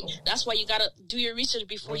 right? That's why you gotta do your research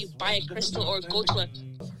before you buy a crystal or go to a.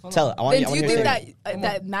 Tell it. I want Then do you to think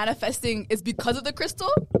that manifesting is because of the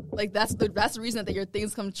crystal? Like that's the reason that your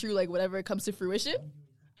things come true, like whatever it comes to fruition?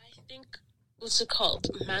 I think what's it called?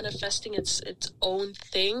 Manifesting its own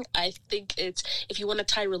thing. I think it's, if you want to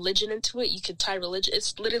tie religion into it, you could tie religion.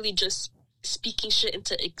 It's literally just speaking shit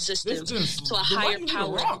into existence to a higher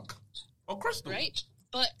power. A crystal. Right?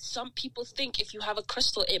 But some people think if you have a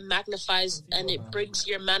crystal, it magnifies and it brings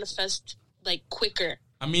your manifest like quicker.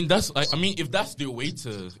 I mean, if that's their way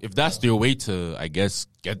to, I guess,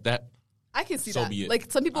 get that. I can see So that. be it. Like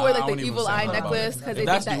some people wear I like don't the even evil say eye nothing about necklace it. because If they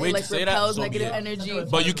that's think the that way it to like say that, repels so be negative it. energy.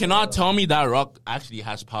 But you cannot tell me that rock actually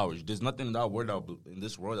has powers. There's nothing in that world in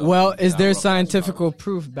this world. that Well, believes is that there rock has scientific powers.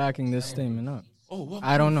 proof backing this statement up? Oh, what?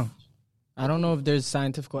 I don't know. I don't know if there's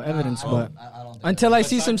scientific evidence, but until I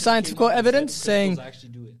see some scientific evidence saying,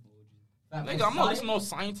 Nigga, I'm not listening to no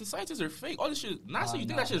scientists. Scientists are fake. All this shit. NASA, you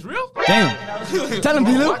think that shit's real? Damn. Tell him,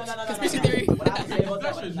 D-Lou. Conspiracy theory. What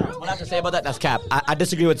I have to say about that, that's cap. I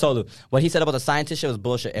disagree with Tolu. What he said about the scientist shit was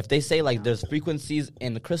bullshit. If they say like there's frequencies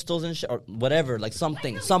in the crystals and shit or whatever, like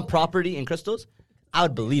something, some property in crystals, I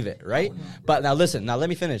would believe it, right? But now listen, now let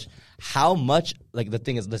me finish. How much, like the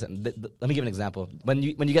thing is, listen, let me give an example. When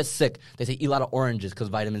you get sick, they say eat a lot of oranges because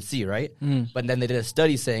vitamin C, right? But then they did a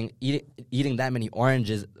study saying eating that many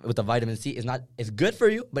oranges with the vitamin C is good for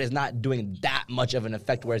you, but it's not doing that much of an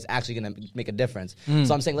effect where it's actually going to make a difference.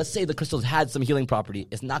 So I'm saying, let's say the crystals had some healing property.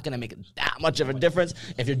 It's not going to make that much of a difference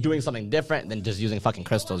if you're doing something different than just using fucking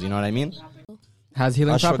crystals, you know what I mean? Has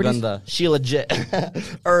healing properties? Ashwagandha, she legit.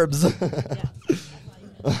 Herbs.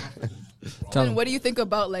 Tell And him. what do you think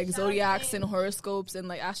about like zodiacs and horoscopes and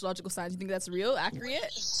like astrological signs? You think that's real,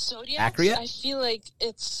 accurate? Zodiacs, Accurate? I feel like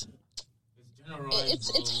it's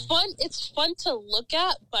fun. It's fun to look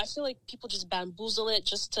at, but I feel like people just bamboozle it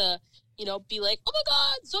just to be like, oh my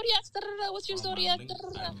god, zodiacs. Da, da, da, what's your zodiac? Da, da,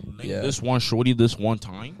 da. Yeah. This one shorty, this one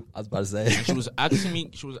time. I was about to say. She was asking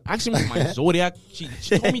me my zodiac. She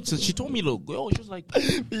told me to go. She was like,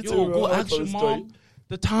 yo, go ask your mom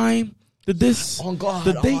the time, the this, On God,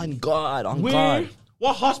 the date, on God, on where, God.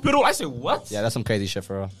 what hospital. I said, what? Yeah, that's some crazy shit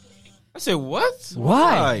for real. I said, what?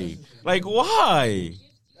 Why? Like, why?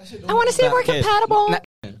 I want to see if we're Kid. compatible.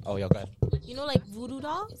 Oh, yo, go ahead. You know, like voodoo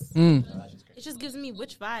dolls? It just gives me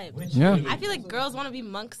witch vibes. Yeah. I feel like girls want to be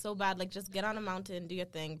monks so bad. Like, just get on a mountain, do your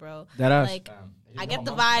thing, bro. That ass. Like, I get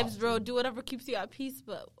the vibes, bro. Do whatever keeps you at peace,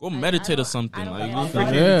 but Go I meditate or don't- something. I don't Like,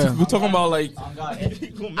 get it. Yeah. we're talking about like.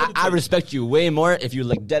 I respect you way more if you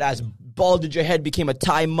like dead ass balded your head, became a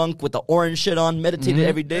Thai monk with the orange shit on, meditated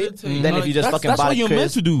every day. Than if you just fucking That's bought what a you're meant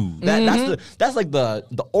Chris. to do. That's like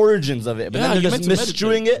the origins of it, but Yeah, then they're you're just meant to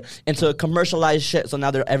misstrewing it into commercialized shit. So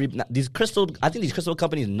now these crystal. I think these crystal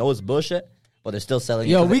companies know it's bullshit, but they're still selling.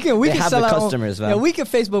 Yo, it. we can They sell have the our customers, own. man. Yeah, we can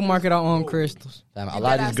Facebook market our own crystals. Damn, a And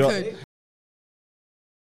lot that of these ass girls. could.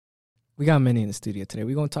 We got many in the studio today.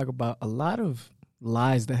 We're going to talk about a lot of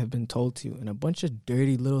lies that have been told to you and a bunch of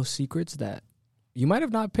dirty little secrets that you might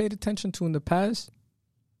have not paid attention to in the past,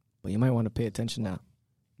 but you might want to pay attention now.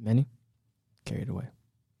 Manny, carry it away.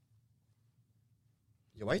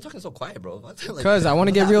 Yo, why are you talking so quiet, bro? Because I want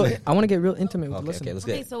to get real. I want to get real intimate with the Okay, listeners. let's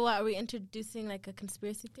Okay, get. so what, are we introducing like a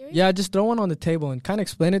conspiracy theory? Yeah, just throw one on the table and kind of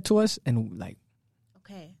explain it to us and like,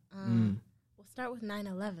 Okay. Mm. We'll start with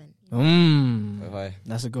 9/11. Why?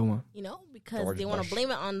 That's a good one. You know, because George they want Bush. to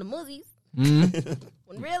blame it on the movies. Mm.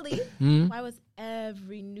 When really, Mm. why was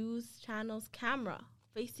every news channel's camera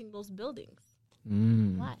facing those buildings?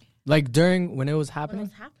 Mm. Why? Like during when it was When it happening.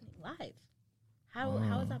 was happening live.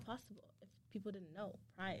 How is that possible if people didn't know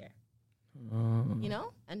prior? You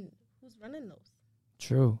know? And who's running those?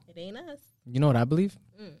 True. It ain't us. You know what I believe?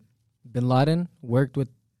 Mm. Bin Laden worked with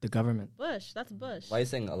the government. Bush. That's Bush. Why are you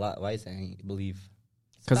saying a lot? Why are you saying you believe?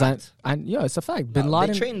 Because yeah, it's a fact. Bin No,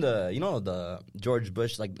 Laden. They trained the George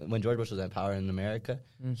Bush, like when George Bush was in power in America,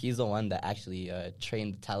 he's the one that actually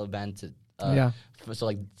trained the Taliban to. Yeah. So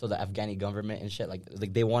the Afghani government and shit, like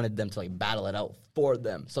they wanted them to like battle it out for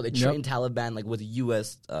them. So they Yep. trained Taliban like with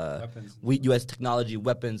U.S. U.S. technology,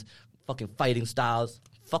 weapons, fucking fighting styles.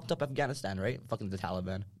 Fucked up Afghanistan, right? Fucking the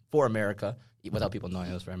Taliban for America without people knowing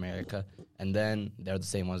it was for America. And then they're the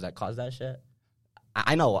same ones that caused that shit.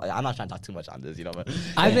 I know. I'm not trying to talk too much on this, but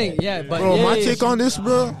I think, yeah, but Bro, yeah, my yeah, take sure. on this,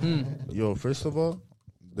 bro. Yo, first of all,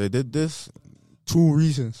 they did this 2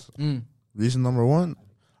 reasons. Reason number 1,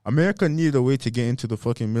 America needed a way to get into the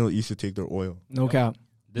fucking Middle East to take their oil. No cap.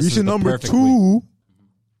 Reason number 2,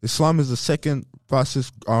 Islam is the second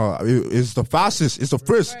fastest. Is the fastest. It's the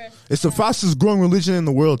first. It's the fastest growing religion in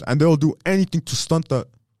the world, and they'll do anything to stunt that,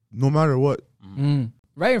 no matter what.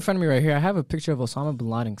 Right in front of me, right here, I have a picture of Osama bin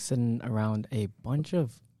Laden sitting around a bunch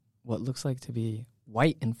of what looks like to be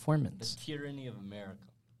white informants. tyranny of America.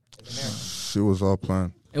 Shit was all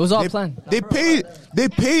planned. It was all planned. They paid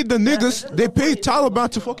the niggas. They paid Taliban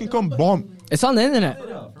to fucking come bomb. It's on the internet. For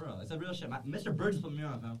real. It's a real shit. Mr. Bird just put me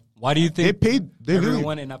on, fam. Why do you They think paid. They really.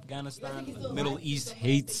 everyone in Afghanistan, Middle East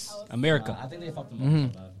hates America? I think they fucked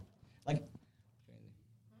him up. Like,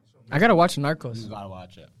 I gotta watch Narcos. you gotta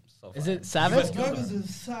watch it. So Is it savage?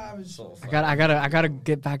 I gotta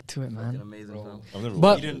get back to it, man. amazing, fam. You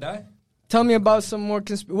But didn't die? tell me about some more.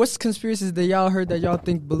 What's conspiracies that y'all heard that y'all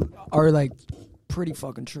think are like pretty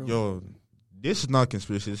fucking true? Yo, this is not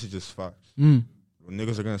conspiracy. This is just facts. Mm.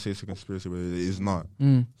 Niggas are gonna say it's a conspiracy, but it is not.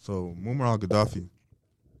 Mm. So Muammar al-Gaddafi,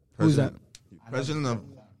 Who's that? President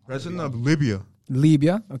of Libya.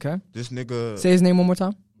 Libya. Okay. This nigga Say his name one more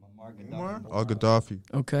time. Muammar al-Gaddafi.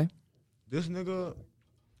 Okay. This nigga,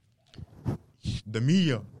 the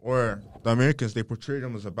media or the Americans, they portrayed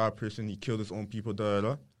him as a bad person. He killed his own people,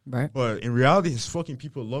 Right. But in reality, his fucking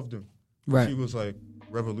people loved him. Right. He was like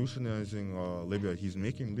revolutionizing Libya. He's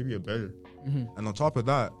making Libya better. Mm-hmm. And on top of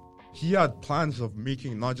that, he had plans of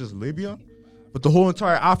making not just Libya, but the whole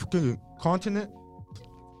entire African continent.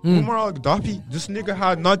 Muammar al-Gaddafi, this nigga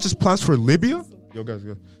had not just plans for Libya. Yo, guys.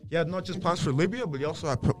 He had not just plans for Libya, but he also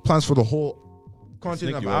had plans for the whole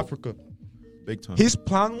continent of you up. Africa. Big time. His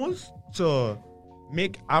plan was to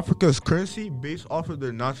make Africa's currency based off of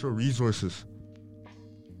their natural resources.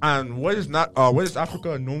 And what is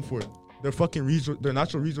Africa known for? Their fucking their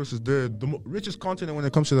natural resources. They're the richest continent when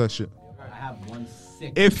it comes to that shit. I have one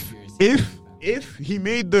sick. If he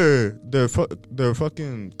made their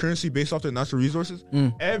fucking currency based off their natural resources,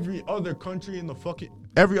 every other country in the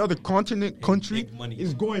every other continent country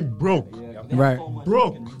is going broke. Right.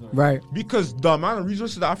 Broke. Right. Because the amount of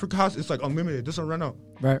resources that Africa has is like unlimited. It doesn't run out.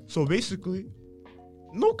 Right. So basically,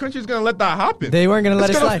 no country is gonna let that happen. They weren't gonna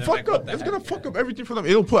let it slide. It's gonna fuck up everything for them.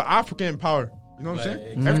 It'll put Africa in power. You know what I'm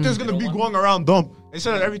saying? Everything's gonna be going around them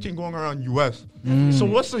instead of everything going around US. So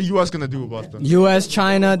what's the US gonna do about that? U.S.,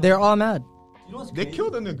 China, they're all mad. They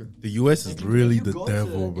killed a nigga. The U.S. is really the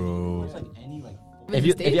devil, bro. If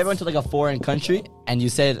you ever went to like a foreign country and you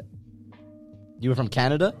said you were from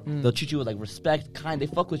Canada, they'll treat you with like respect, they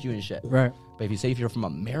fuck with you and shit. Right. But if you say if you're from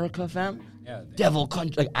America, fam, devil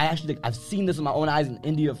country. Like I've seen this in my own eyes in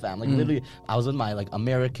India, fam. Like literally, I was with my like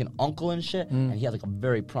American uncle and shit, and he had like a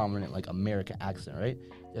very prominent like American accent, right?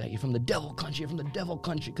 They're like, you're from the devil country. You're from the devil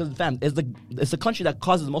country, because fam, it's the country that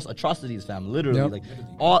causes the most atrocities, fam. Literally, like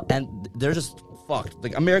all, and they're just fucked.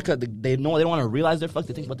 Like America, they don't want to realize they're fucked.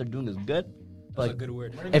 They think what they're doing is good. But That's a good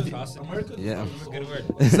word. Yeah. That's a good word.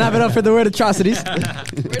 Snap it up for the word atrocities. Word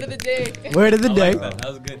of the day. Word of the day. That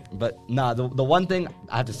was good. But nah, the one thing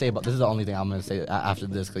I have to say about this is the only thing I'm gonna say after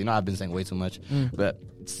this, because I've been saying way too much. But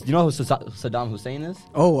you know who Saddam Hussein is?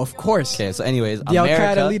 Oh, of course. Okay, so anyways, The America,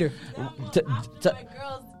 Al-Qaeda leader. My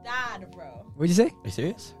girl's dad, bro. What'd you say? Are you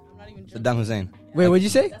serious? I'm not even joking. Saddam Hussein. Wait, what'd you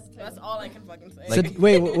say? That's all I can fucking say. Like-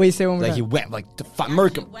 Wait, say one more Like he time. went like to He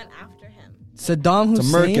murk him. went after him. Saddam To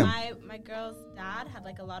murk Hussein. him. My girl's dad had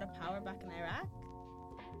like a lot of power back in Iraq.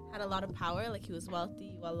 Had a lot of power, like he was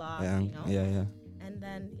wealthy, wallah, Yeah, you know. yeah. And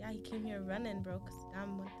then he came here running, bro, because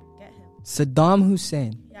Saddam went to get him. Saddam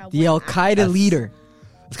Hussein. Yeah, The went Al Qaeda That's- leader.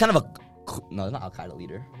 It's kind of no, it's not Al Qaeda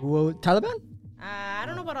leader. Whoa, Taliban? I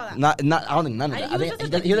don't know about all that. Not. I don't think none of that. He was I just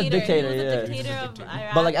think a he was a dictator. dictator. He was Yeah. a dictator of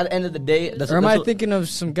Iraq. But like at the end of the day, that's Or am I what- thinking of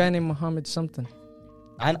some guy named Muhammad something?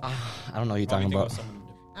 I don't know who you're talking about.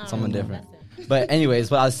 I don't Someone know, different. that's it. But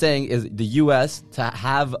anyways, what I was saying is the U.S. to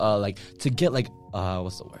have to get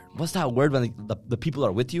what's the word? What's that word when the people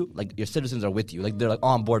are with you? Like your citizens are with you. Like they're like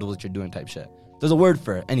on board with what you're doing type shit. There's a word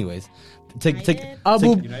for it. Anyways, to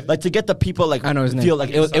get the people like I know his name. feel like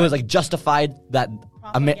it was like justified that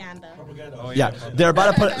Propaganda. yeah, they're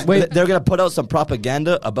about to put. They're gonna put out some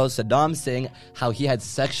propaganda about Saddam, saying how he had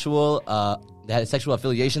sexual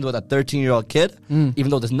affiliations with a 13-year-old kid, even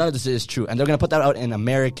though none of this is true. And they're gonna put that out in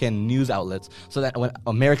American news outlets, so that when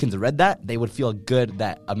Americans read that, they would feel good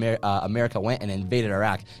that America went and invaded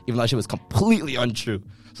Iraq, even though that shit was completely untrue.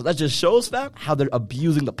 So that just shows, fam, how they're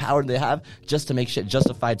abusing the power they have just to make shit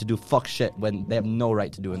justified to do fuck shit when they have no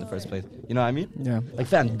right to do it in the first place. You know what I mean? Yeah. Like,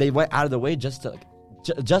 fam, they went out of their way just to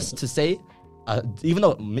just to say, even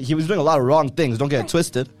though he was doing a lot of wrong things, don't get it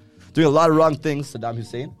twisted, doing a lot of wrong things, Saddam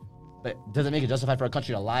Hussein, but doesn't make it justified for a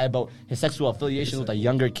country to lie about his sexual affiliation with a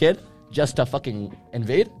younger kid just to fucking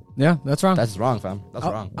invade? Yeah, that's wrong. That's wrong, fam. That's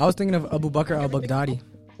wrong. I was thinking of Abu Bakr al-Baghdadi.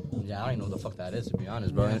 Yeah, I don't even know what the fuck that is, to be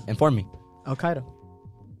honest, bro. Inform me. Al-Qaeda.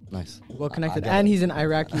 Nice. Well connected. I get And it. he's an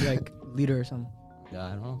Iraqi leader or something. Yeah, I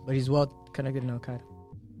don't know. But he's well connected in Al-Qaeda. Crazy.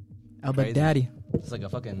 Al-Baghdadi. It's like a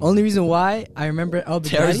fucking Only reason why I remember Al-Baghdadi.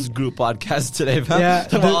 terrorist group podcast today, fam. Yeah,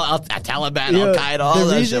 Taliban, Al-Qaeda, all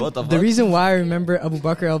that shit. What the fuck? The reason why I remember Abu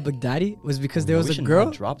Bakr al-Baghdadi was because there was we a should girl.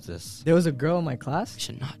 not drop this. There was a girl in my class, We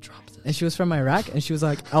should not drop this. and she was from Iraq, and she was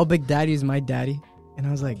like, "Al-Baghdadi is my daddy," and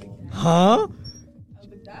I was like, "Huh?"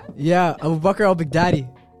 Yeah, Abu Bakr al-Baghdadi.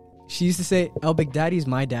 She used to say, "Al-Baghdadi is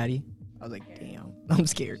my daddy." I was like, "Damn, I'm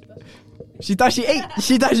scared." She thought she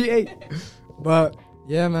ate. But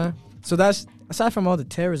yeah, man. So that's aside from all the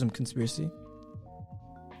terrorism conspiracy.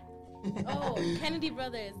 Oh, Kennedy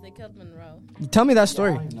brothers, they killed Monroe. Tell me that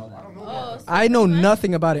story. Oh, so I know pretty much-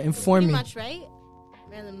 nothing about it. Inform Pretty me. much, right?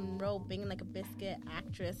 Marilyn Monroe being like a biscuit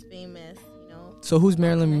actress, famous, you know. So who's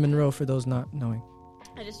Marilyn Monroe for those not knowing?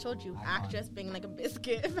 I just told you, actress being like a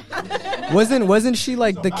biscuit. Wasn't she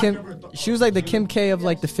like the Kim? She was like the Kim K of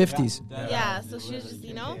like the 50s. Yeah, so she was just,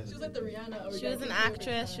 you know, she was like the Rihanna. She was an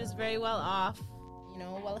actress. She was very well off, you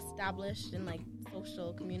well established in like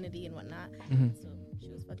social community and whatnot. Mhm. So she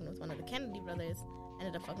was fucking with one of the Kennedy brothers.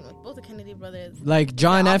 Ended up fucking with both the Kennedy brothers. Like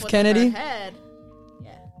John Off F. with Kennedy? her head.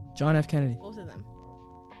 Yeah, John F. Kennedy. both of them.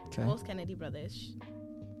 Okay. Both Kennedy brothers.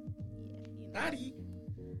 Yeah, you know.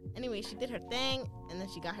 Anyway, she did her thing, and then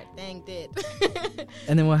she got her thing did.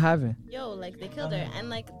 And then what happened? Yo, like they killed her, and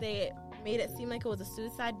like they made it seem like it was a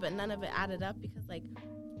suicide, but none of it added up because like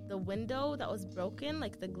the window that was broken,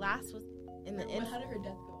 like the glass was in the How did her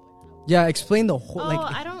death go? Yeah, explain the whole. Oh,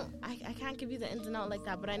 Like, I can't give you the ins and out like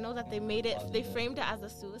that, but I know that they framed it as a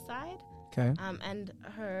suicide. okay. And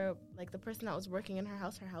her, like the person that was working in her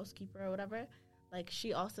house, her housekeeper or whatever, like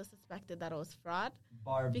she also suspected that it was fraud.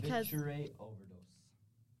 Barbiturate overdose.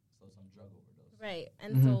 So some drug overdose. Right.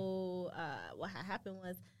 And Mhm. so what had happened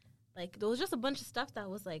was, like, there was just a bunch of stuff that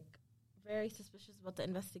was, like, very suspicious about the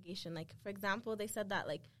investigation. Like, for example, they said that,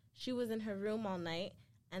 like, she was in her room all night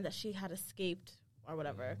and that she had escaped or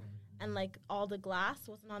whatever. And, like, all the glass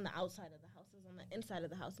wasn't on the outside of the house. It was on the inside of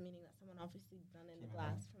the house, meaning that someone obviously done in the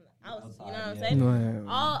glass from the outside. You know what I'm saying?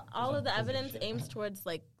 No, All of the evidence aims towards,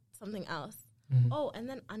 like, something else. Mhm. Oh, and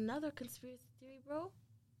then another conspiracy theory, bro.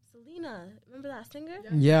 Selena. Remember that singer?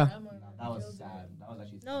 Yeah. That was sad. That was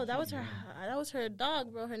actually No, that was her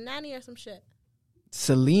dog, bro. Her nanny or some shit.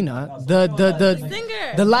 Selena, The the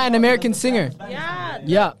singer. Latin American singer. Yeah.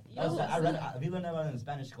 Yeah. That was sad. I read. We learned that in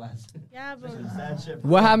Spanish class. Yeah, bro. This is sad shit.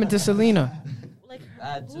 What happened to Selena? Like,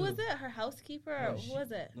 Bad who too. was it? Her housekeeper? Or who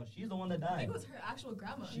was it? No, she's the one that I died. think it was her actual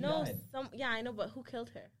grandma. No, died. I know, but who killed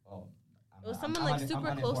her? Oh, It was someone like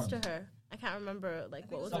super close to her. I can't remember like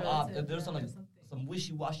what was Some, her. there's some like some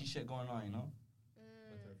wishy-washy shit going on, you know.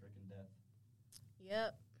 With her freaking death.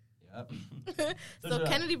 Yep. Yep. So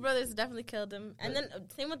Kennedy brothers definitely killed him, and then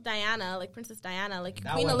same with Diana, like Princess Diana, like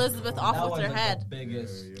That Queen one- Elizabeth that off with one's, her like, head. The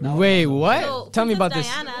biggest. Wait, what? So Tell me about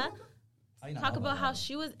Princess this. Diana, How you not talk know about how that?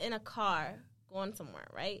 she was in a car going somewhere,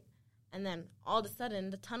 right? And then all of a sudden,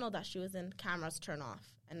 the tunnel that she was in, cameras turn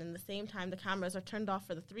off, and in the same time, the cameras are turned off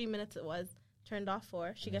for the 3 minutes it was turned off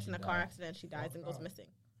for. She gets in a car accident, she dies and goes missing.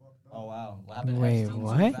 Oh wow. What happened? Wait, Epstein,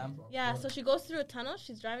 what? fam? Yeah, so she goes through a tunnel.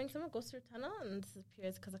 She's driving somewhere, goes through a tunnel, and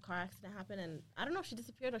disappears because a car accident happened. And I don't know if she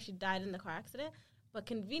disappeared or she died in the car accident, but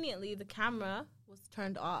conveniently, the camera was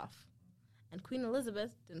turned off. And Queen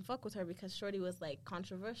Elizabeth didn't fuck with her because Shorty was like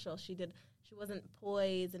controversial. She wasn't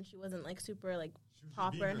poised and she wasn't like super like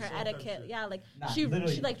proper in her etiquette. Yeah, like Nah, she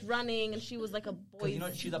literally. liked running and she was like a 'Cause boy. you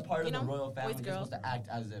know she's a part of the royal family. boys You're girl. supposed to act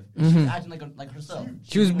as if Mhm. she's acting like herself.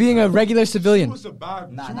 She was being a regular She civilian. was a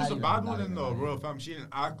bad, Nah, she not was a even, bad not one in even, the not even. royal family. She didn't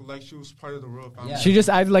act like she was part of the royal family. Yeah. She just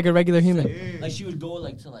acted like a regular human. Yeah. Like she would go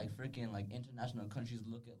like to like freaking like international countries,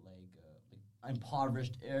 look at like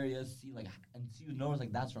impoverished areas, see like and she would notice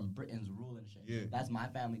like that's from Britain's rule and shit. Yeah. That's my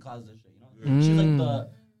family caused this shit, you know. Yeah. She's Mm.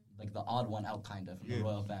 like the odd one out kind of from Yeah. the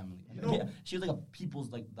royal family. You know- Yeah, she was like a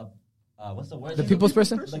people's like the what's the word? The people's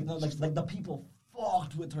person? Like the people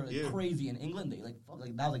fucked with her like Yeah. crazy in England. They like fuck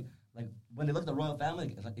like that was like when they looked at the royal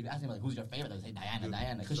family, it's like if you ask them like who's your favorite, they would say Diana,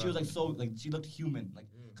 Diana, because she was like so like she looked human, like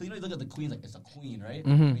because you know you look at the queens like it's a queen, right?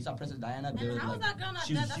 Mhm. When you saw Princess Diana, they And were how like is that girl not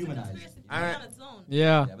she dead? was That's a humanized. conspiracy I- theory on its own.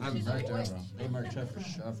 Yeah. Yeah, but they murked her, bro. They murked her for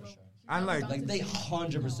sure, for sure. And like Like they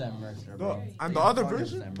 100% murked her, bro. and They the other 100%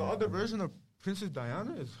 version, murked the her. other version of Princess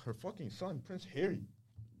Diana is her fucking son, Prince Harry.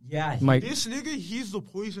 Yeah, Mike. This nigga, he's the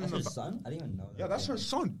poison that's in her the. son. I didn't even know. Yeah, that's her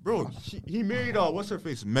son, bro. He married what's her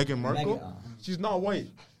face, Meghan Markle. Meghan, She's not white.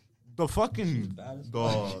 The fucking bad as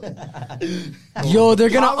the. Yo, they're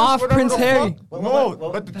gonna Palace, off whatever Prince the Harry. fuck. No,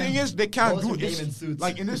 but the thing is, they can't What was do your name in it. Suits?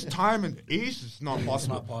 Like in this time and age, it's not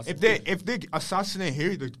possible. not possible. If they assassinate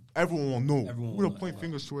Harry, everyone will know. Everyone We'll will point know.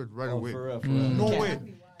 fingers to it right Oh, away. for real, for real. No You way.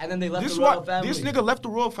 can't. And then they left This the royal what family. this nigga left the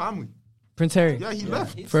royal family. Prince Harry. Yeah, he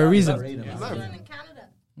left. He's For a sorry, reason. I rate him. He I left. Born in Canada.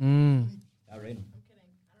 rate him.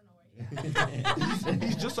 I'm kidding. I don't know where you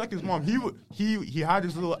He's just like his mom. He had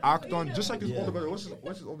his little act on, just like his older brother. What's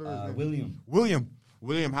his older brother's name? William.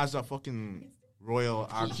 William has that fucking royal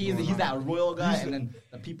act. He's going on. that royal guy, He's and then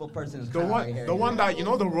the people person is the kinda one, like Harry. the one that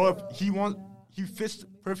the royal. He fits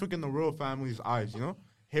perfect in the royal family's eyes. You know,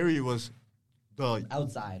 Harry was the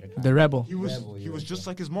outside. The rebel. he was Rebel, he yeah, was just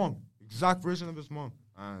like his mom, exact version of his mom,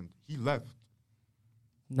 and he left.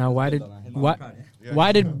 Now, why did His mom why cried, eh? Yeah.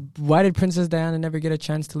 why did Princess Diana never get a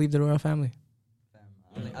chance to leave the royal family?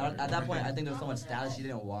 At that point, I think there was so much status she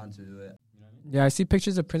didn't want to do it. Yeah, I see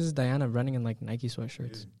pictures of Princess Diana running in like Nike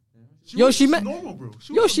sweatshirts. Yo, she met- normal, bro.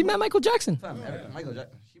 She met Michael Jackson. Fam, Michael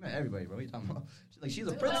Jackson, she met everybody, bro. What are you talking about? She's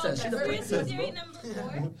a princess. She's a princess, Theory bro. number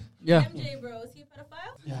 4. Yeah. MJ, bro, is he a pedophile?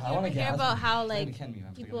 Yeah, You I want ever to hear get about how like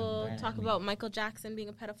people people talk about Michael Jackson being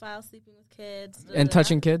a pedophile, sleeping with kids, And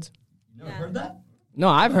touching kids. You never Yeah. heard that? No,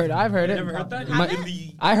 I've heard it. Never heard that? My-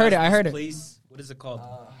 Literally I heard it, has I heard this it. Place, what is it called?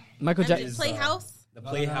 Michael Jackson. MJ's Playhouse. The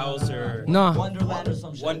Playhouse or No. Wonderland or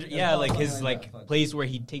some shit. yeah, like his like place where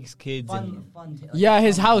he takes kids and Fun. Yeah,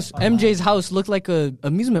 his house, MJ's house, looked like a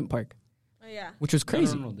amusement park, Oh yeah. which was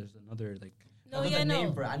crazy. No, there's another like. No, yeah, no.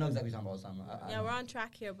 I know exactly what you're talking about. Yeah, we're on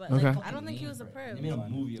track here, but Okay. like, I don't think he was a perv. They made a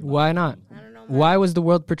movie about Why not? I don't know. Why was the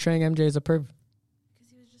world portraying MJ as a perv?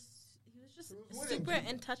 Because he was just super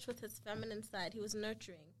in touch with his feminine side. He was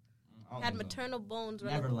nurturing. Had maternal bones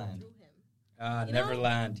running Neverland. through him. You know?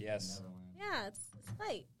 Neverland, yes. Yeah, it's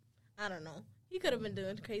like, I don't know. He could have been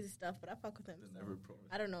doing crazy stuff, but I fuck with him. So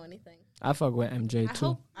I don't know anything. I fuck with MJ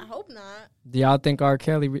too. I hope not. Do y'all think R.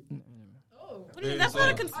 Kelly? What do you mean? That's not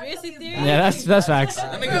a conspiracy theory. Yeah, that's facts.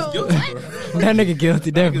 That nigga's guilty, bro. That nigga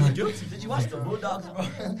guilty, definitely. Did you watch the Boondocks,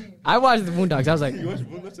 bro? I watched the Boondocks. I was like,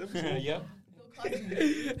 Yep.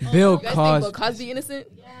 Bill You guys think Cosby. Bill Cosby innocent?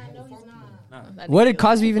 Yeah, no, he's not. Not What even. did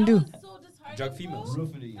Cosby even do? So disheartening, Drug females. bro.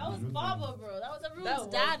 That was Baba, bro. That was everyone's was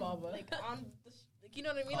dad. Baba. Like on, like, you know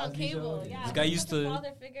what I mean, on cable. Yeah. This guy he used was a to-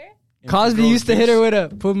 father figure. Cosby used to hit her with a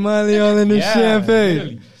put Molly all in the Yeah,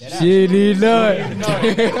 champagne. literally. She did not.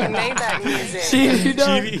 Maybach music. She did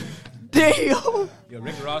not. TV. Damn. Yo,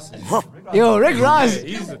 Rick Ross. Yo, Rick Ross.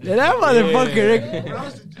 He's Yeah, that motherfucker, Rick.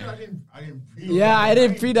 Yeah, I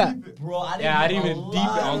didn't pre that. Bro, I didn't Yeah, I know didn't a even deep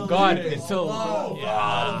lot it. On of God, lyrics. it's so.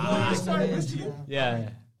 Yeah. Yeah.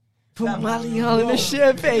 Put Molly all in the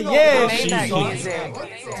champagne. Yeah. Maybach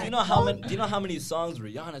music. Do you know how many songs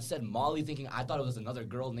Rihanna said Molly thinking I thought it was another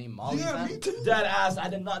girl named Molly? Yeah, fam? me too. Dead ass. I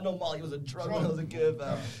did not know Molly was a drug when I was a kid,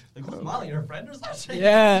 fam. Like, who's Molly? Her friend or something?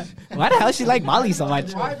 Yeah. Why the hell she like Molly so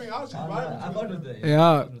much? I fucked with it.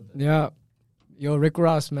 Yeah. Yeah. Yo, Rick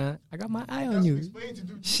Ross, man. I got my eye on you.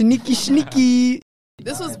 Sneaky, sneaky.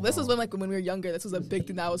 This was when when we were younger. This was a big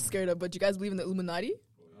thing that I was scared of. But you guys believe in the Illuminati?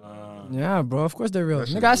 Yeah, bro. Of course they're real.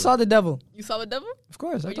 Nigga, I saw the devil. You saw the devil? Of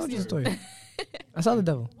course. I you told you the see story. I saw the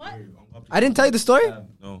devil. What? I didn't tell you the story?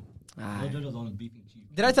 No. Ah. JoJo's on beefing chief.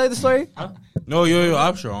 Did I tell you the story? No, yo,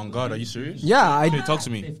 Abshar, on God, are you serious? Yeah, Hey, I. talk to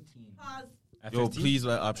me. Pause. Yo, please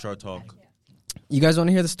let Abshar talk. You guys want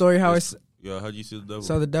to hear the story how I Yeah, how do you see the devil?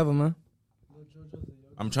 saw the devil, man?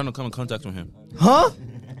 I'm trying to come in contact with him. Huh?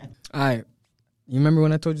 Alright. You remember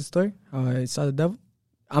when I told you the story? How I saw the devil?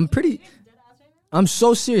 I'm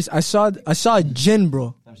so serious. I saw a jinn,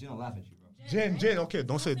 bro. Fam, she don't laugh at you, bro. Jin. Okay,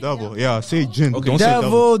 don't say devil. Yeah, say Jin. Okay. Don't say devil.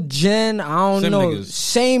 Devil, jinn, I don't Same know. niggas.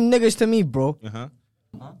 Same niggas to me, bro. Uh-huh.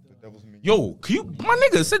 Yo, can you, my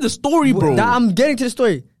nigga, say the story, bro. I'm getting to the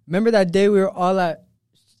story. Remember that day we were all at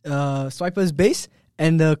Swiper's base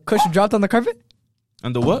and the kush dropped on the carpet?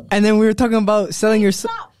 And the what? And then we were talking about selling your...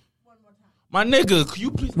 My nigga, can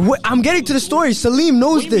you please? I'm getting to the story. Salim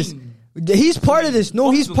knows What do you this. He's part of this. No,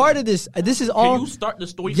 Talk he's to part them. of this. This is Can all... you start the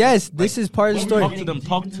story? Yes, this is part of the story. Talk to them.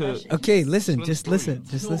 Talk to. Okay, listen. Just listen.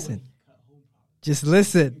 Just listen. Just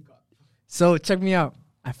listen. So check me out.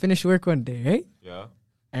 I finished work one day, right? Yeah.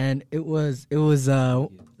 And it was it was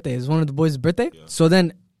one of the boys' birthday. Yeah. So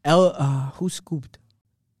then who scooped?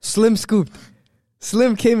 Slim scooped.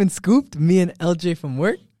 Slim came and scooped me and LJ from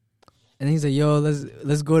work. And he's like, yo,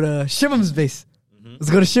 let's go to Shivam's base.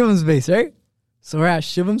 Let's go to Shivam's base, right? So we're at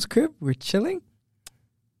Shivam's crib, we're chilling.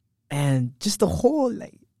 And just the whole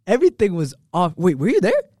everything was off. Wait, were you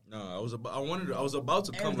there? No, I was about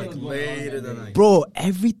to come like later than I. Bro,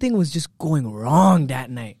 everything was just going wrong that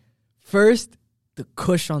night. First, the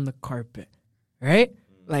kush on the carpet, right?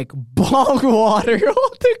 Like bong water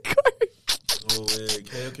on the carpet. Oh,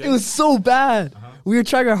 okay. It was so bad. We were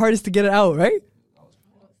trying our hardest to get it out, right?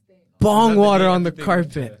 Bong water on the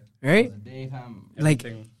carpet, right? Like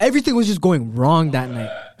everything was just going wrong that night.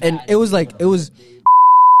 And it was his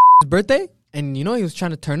birthday, and he was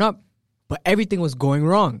trying to turn up, but everything was going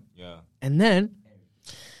wrong. Yeah. And then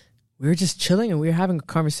we were just chilling and we were having a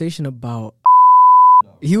conversation about.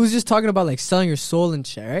 He was just talking about selling your soul and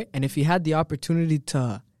shit, right? And if he had the opportunity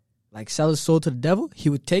to sell his soul to the devil, he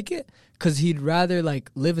would take it because he'd rather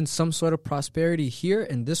live in some sort of prosperity here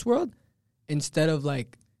in this world instead of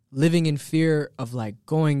living in fear of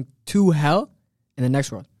going to hell in the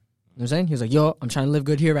next world. You know what I'm saying? He was like, yo, I'm trying to live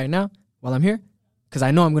good here right now while I'm here because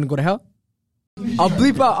I know I'm going to go to hell. I'll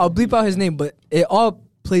bleep out his name, but it all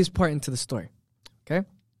plays part into the story. Okay?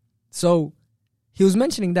 So he was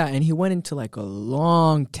mentioning that and he went into a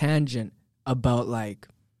long tangent about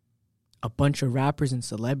a bunch of rappers and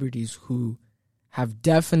celebrities who have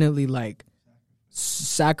definitely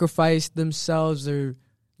sacrificed themselves or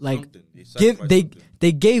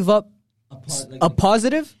they gave up a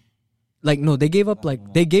positive. They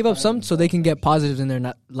gave up some so they can get positives in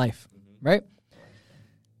their life, right?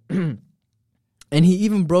 And he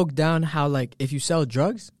even broke down how, like, if you sell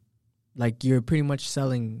drugs, like, you're pretty much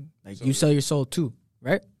selling, like, you sell your soul too,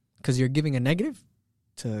 right? Because you're giving a negative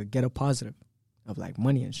to get a positive of, like,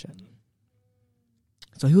 money and shit.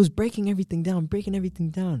 So he was breaking everything down.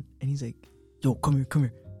 And he's like, yo, come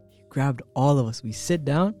here. He grabbed all of us. We sit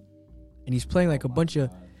down, and he's playing, like, a bunch of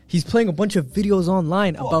videos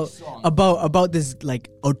online about this, like,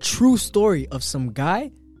 a true story of some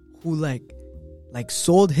guy who, like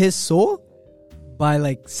sold his soul by,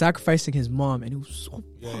 like, sacrificing his mom, and it was so.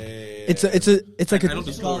 It's like a.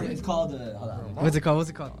 It's called. What's it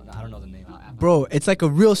called? I don't know the name. Bro, it's like a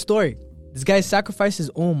real story. This guy sacrificed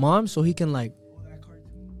his own mom so he can, like.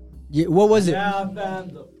 Yeah, what was it? Yeah,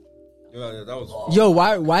 that was. Yo,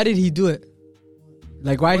 why did he do it?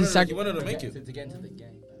 Like, why did he He sacrifice? wanted to make it. To get into the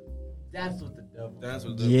gang. Dance with the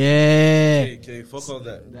devil. Yeah. Okay, fuck all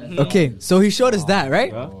that. Okay, so he showed us that,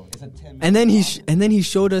 right? It's a 10 And then he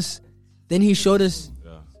showed us. Then he showed us.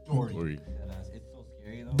 Story.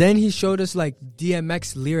 Then he showed us, like,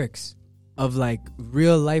 DMX lyrics of, like,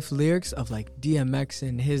 real life lyrics of, like, DMX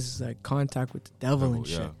and his, like, contact with the devil and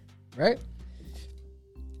shit, right?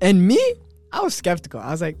 And me, I was skeptical.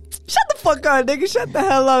 I was like, shut the fuck up, nigga. Shut the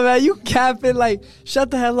hell up, man. You capping. Like,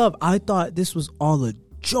 shut the hell up. I thought this was all a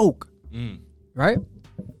joke. Right?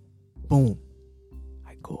 Boom.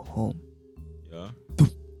 I go home. Yeah. Boom.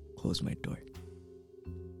 Close my door.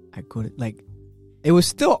 I go to, like, it was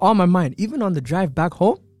still on my mind. Even on the drive back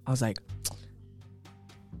home, I was like,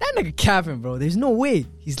 that nigga capping, bro. There's no way.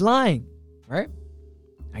 He's lying. Right?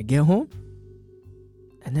 I get home.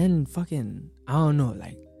 And then fucking, I don't know,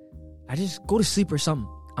 like, I just go to sleep or something.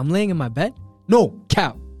 I'm laying in my bed. No,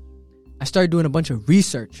 cap. I started doing a bunch of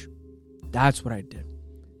research. That's what I did.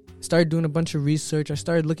 I started doing a bunch of research. I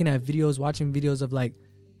started looking at videos, watching videos of, like,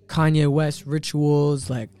 Kanye West rituals,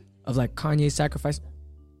 like, of, like, Kanye sacrifice.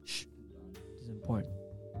 Shh. This is important.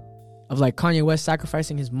 Of, like, Kanye West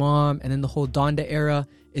sacrificing his mom, and then the whole Donda era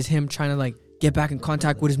is him trying to, like, get back in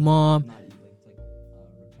contact with his mom.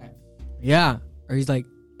 Yeah. Or he's like,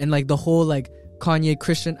 and, like, the whole, like, Kanye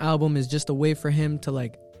Christian album is just a way for him to,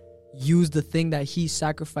 like, use the thing that he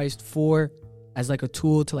sacrificed for as, like, a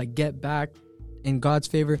tool to, like, get back in God's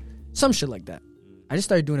favor. Some shit like that. I just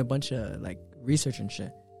started doing a bunch of, like, research and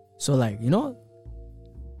shit. So, like, you know,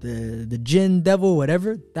 the jinn, devil,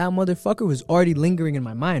 whatever, that motherfucker was already lingering in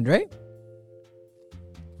my mind, right?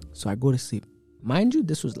 So I go to sleep. Mind you,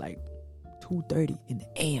 this was like 2:30 in the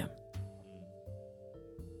AM.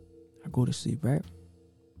 I go to sleep, right?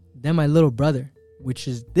 Then my little brother,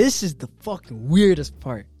 this is the fucking weirdest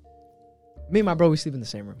part. Me and my bro, we sleep in the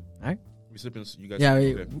same room, all right? We sleep in. You guys.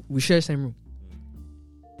 Yeah, we share the same room.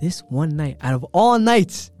 This one night, out of all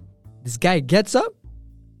nights, this guy gets up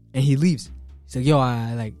and he leaves. He's like, yo,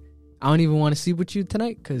 I don't even want to sleep with you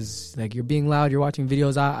tonight because, like, you're being loud, you're watching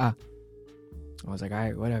videos. I was like, all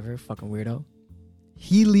right, whatever, fucking weirdo.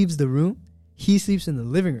 He leaves the room. He sleeps in the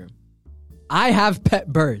living room. I have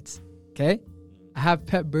pet birds, okay? I have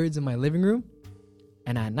pet birds in my living room,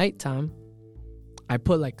 and at nighttime, I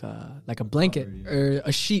put like a blanket or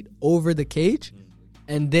a sheet over the cage,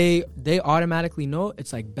 and they automatically know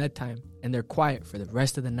it's like bedtime, and they're quiet for the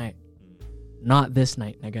rest of the night. Not this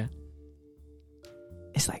night, nigga.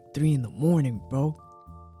 It's like 3 a.m, bro.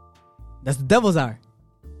 That's the devil's hour.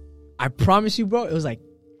 I promise you, bro. It was like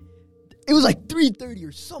 3:30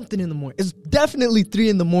 or something in the morning. It's definitely 3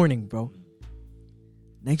 a.m, bro.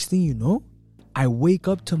 Next thing you know, I wake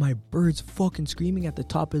up to my birds fucking screaming at the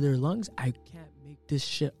top of their lungs. I can't make this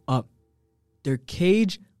shit up. Their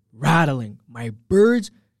cage rattling. My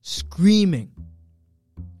birds screaming.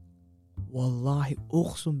 Wallahi,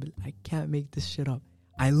 I can't make this shit up.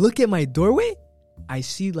 I look at my doorway. I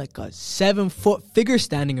see like a 7-foot figure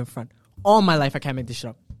standing in front. All my life, I can't make this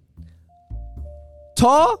shit up.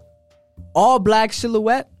 Tall, all black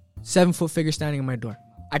silhouette, 7-foot figure standing in my door.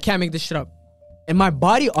 I can't make this shit up. And my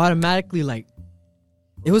body automatically, like,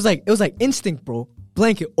 it was like instinct, bro.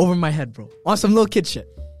 Blanket over my head, bro. On some little kid shit.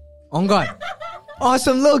 On God. On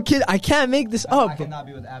some little kid. I can't make this up, bro. cannot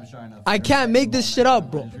be with Abshar enough. I can't make this shit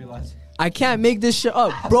up, bro. I can't make this shit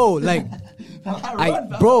up, bro. Like,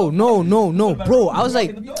 no, bro. I was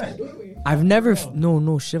like, Shivam,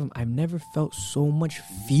 I've never felt so much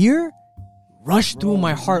fear rush through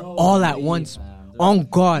my heart all at once. On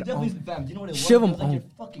God. Shivam.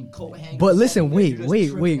 But listen, wait.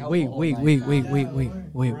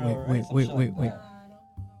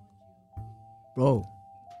 Bro,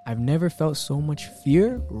 I've never felt so much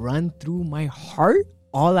fear run through my heart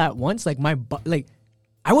all at once. Like,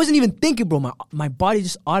 I wasn't even thinking, bro. My body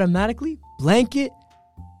just automatically blanket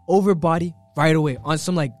over body right away on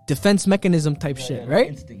some like defense mechanism type shit,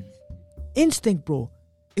 right? instinct, bro.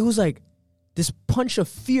 It was like this punch of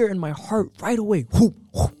fear in my heart right away. Whoop,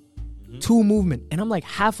 whoop. Two movement. And I'm like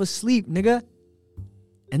half asleep, nigga.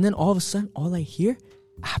 And then all of a sudden, all I hear,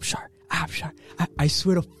 Abshar. I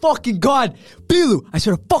swear to fucking God. Bilu, I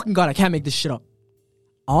swear to fucking God, I can't make this shit up.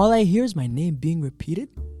 All I hear is my name being repeated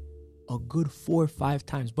a good 4 or 5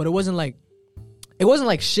 times. But it wasn't like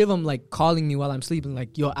Shivam like calling me while I'm sleeping,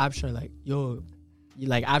 like, yo, Abshar, like, yo,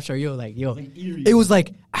 like, Abshar, yo, like, yo. It was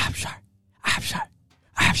like, Abshar.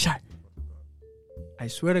 I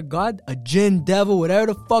swear to God, a jinn, devil, whatever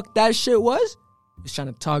the fuck that shit was trying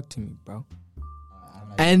to talk to me, bro.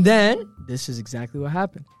 And then, this is exactly what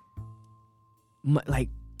happened. Like,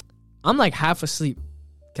 I'm like half asleep,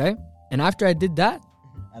 okay? And after I did that,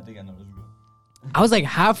 I think I know this is good. I was like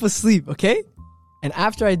half asleep, okay? And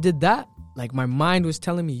after I did that, like my mind was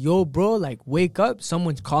telling me, yo, bro, like wake up,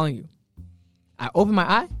 someone's calling you. I open my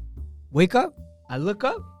eye, wake up, I look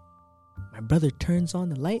up, my brother turns on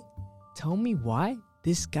the light. Tell me why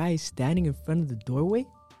this guy is standing in front of the doorway.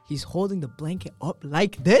 He's holding the blanket up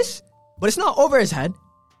like this, but it's not over his head.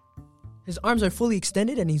 His arms are fully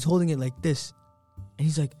extended and he's holding it like this. And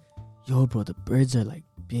he's like, yo, bro, the birds are like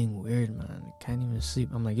being weird, man. I can't even sleep.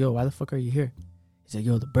 I'm like, yo, why the fuck are you here? He's like,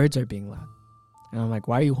 yo, the birds are being loud. And I'm like,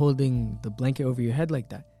 why are you holding the blanket over your head like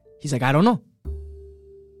that? He's like, I don't know.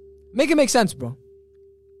 Make it make sense, bro.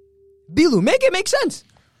 Bilu, make it make sense.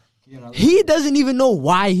 He doesn't even know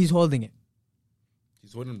why he's holding it.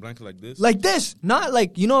 He's holding a blanket like this? Like this. Not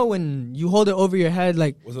like, you know when you hold it over your head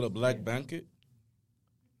like... Was it a black blanket?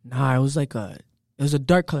 Nah, it was a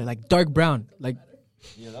dark color, like dark brown. Like...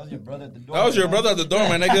 Yeah, that was your brother at the door. That was your brother at the door,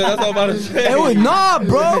 my nigga. That's all I'm about to say. It was, nah,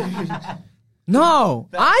 bro. No.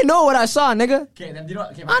 I know what I saw, nigga. Okay, then you know,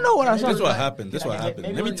 I know what I saw. This is what happened.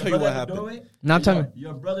 Let me tell you what happened. Now tell me.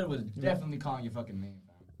 Your brother was definitely calling your fucking name.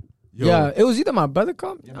 Yo, Yeah, it was either my brother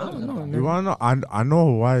called me. I don't know. You nigga. wanna know? I know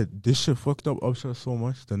why this shit fucked up Upshot so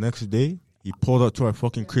much. The next day, he pulled up to our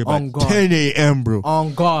fucking crib On at God. 10 a.m., bro.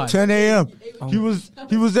 On God. 10 a.m. He was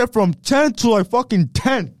there from 10 to like fucking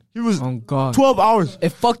 10. He was On God. 12 hours. It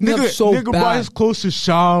fucked me up so nigga bought bad. his clothes to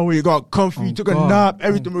shower. He got comfy. He On took a God. nap.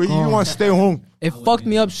 Everything. On He didn't God. want to stay home. It fucked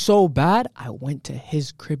me up so bad, I went to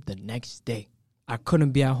his crib the next day. I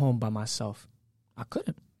couldn't be at home by myself. I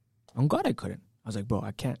couldn't. On God, I couldn't. I was like, bro,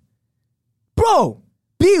 I can't. Bro,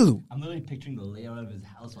 Bilu. I'm literally picturing the layout of his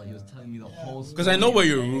house while he was telling me the whole story. Because I know where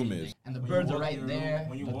your room is. And the birds are right there.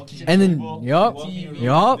 And then, yup.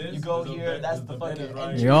 You go here, that's the fucking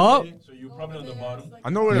entrance. Yup. So you're probably on the bottom. I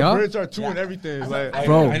know where Yeah. the birds are too and everything. It's like,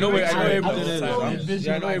 Bro. I know everything is.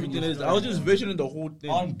 I know everything is. I was just visioning the whole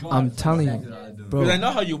thing. I'm telling you, Because I bro.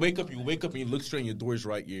 know how you wake up and you look straight and your door is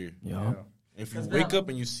right here. Yo. If you wake up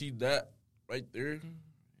and you see that right there,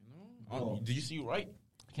 do you see right?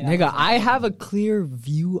 Nigga, I have a clear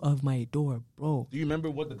view of my door, bro. Do you remember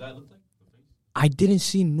what the guy looked like? I didn't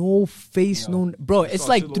see no face, no... Bro, it's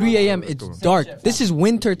like 3 a.m. It's dark. This is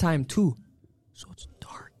winter time, too. So it's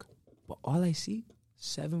dark. But all I see,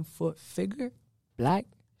 7-foot figure, black,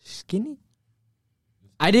 skinny.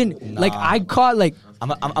 I didn't... Like, I caught, like... I'm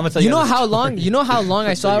gonna tell You you know guys how a long... You know how long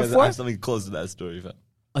I saw it I for? have something close to that story, fam.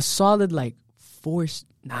 A solid, like,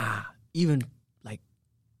 even, like,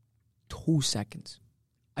 2 seconds.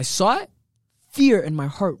 I saw it, fear in my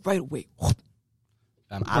heart right away.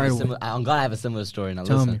 I'm glad I have a similar story. Now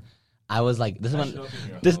Tell listen, me. I was like, this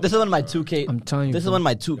is when my 2K. I'm telling you, this is bro. when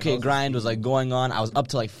my 2K grind was like going on. I was up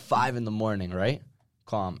to like 5 in the morning, right?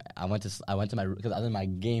 Calm. I went to my because I was in my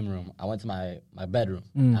game room. I went to my bedroom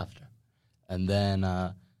after, and then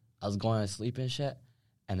I was going to sleep and shit.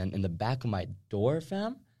 And then in the back of my door,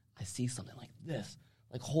 fam, I see something like this,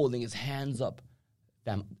 like holding his hands up.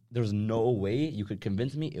 Fam, there was no way you could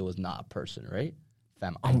convince me it was not a person, right?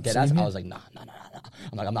 Fam, I was like, nah.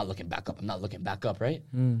 I'm like, I'm not looking back up, right?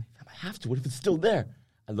 Fam, I have to. What if it's still there?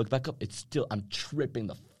 I look back up, it's still, I'm tripping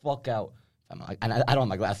the fuck out. Fam, and I don't have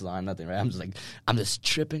my glasses on or nothing, right? I'm just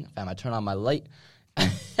tripping. Fam, I turn on my light.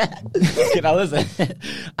 Okay, now listen,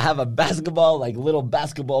 I have a little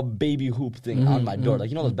basketball baby hoop thing on my door. Like,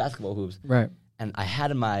 you know those basketball hoops? Right. And I had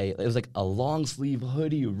it was like a long sleeve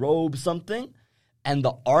hoodie, robe, something. And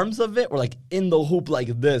the arms of it were like in the hoop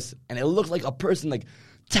like this. And it looked like a person like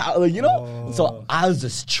you know? Oh. So I was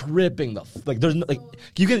just tripping there's no, like,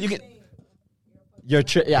 you can you're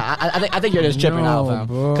I think you're just tripping out, fam.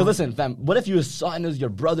 Because listen, fam, what if you saw and it was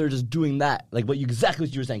your brother just doing that? Like exactly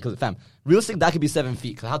what you were saying. Because fam, realistic, that could be 7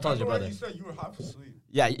 feet. Because how tall is your brother? You said you were half asleep.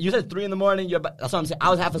 Yeah, you said 3 in the morning. That's what I'm saying.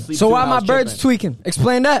 I was half asleep. So too, why and I my was birds tripping. tweaking?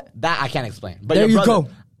 Explain that. That I can't explain. But There your you brother, go.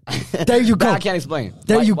 There you go. That I can't explain.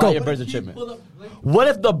 There why, you why go. Your birds are tripping. What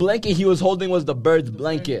if the blanket he was holding was the bird's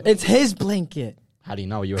blanket? It's his blanket. How do you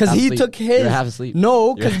know? You were Because half he asleep. took You were his. half asleep.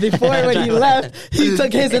 No, because before when he left, he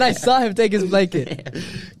took his and I saw him take his blanket.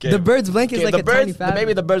 The bird's blanket is like a tiny fabric.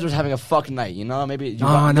 Maybe the birds were having a fuck night, you know? Maybe you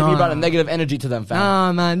No, maybe you no. brought a negative energy to them, fam.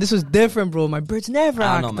 Nah, man, this was different, bro. My birds never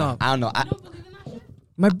I act don't know, man. up. I don't know.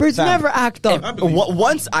 My birds Fam, never act up.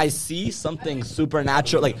 Once I see something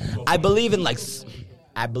supernatural, like I believe in like,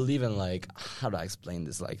 how do I explain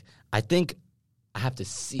this? Like, I think I have to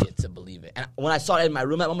see it to believe it. And when I saw it in my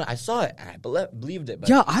room at that moment, I saw it and I believed it. But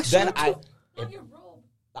Yeah, I saw then it too.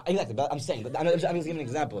 Exactly, but I'm saying, I'm just giving an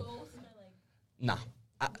example. Nah,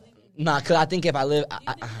 because I think if I live,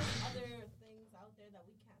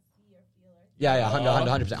 yeah,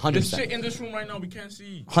 100%, There's 100%. shit in this room right now we can't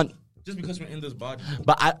see. Just because we're in this body.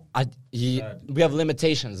 But we have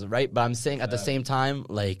limitations, right? But I'm saying at the same time,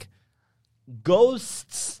 like,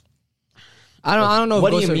 ghosts. I don't know. if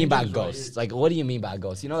What do you ghosts are- mean by ghosts? Like, what do you mean by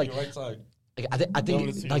ghosts? You know, like, Your right side. I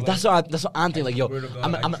think like that's what I'm thinking. Like, yo,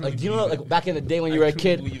 I'm like, do you know, like back in the day when you were a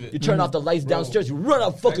kid, you turn off the lights downstairs, you run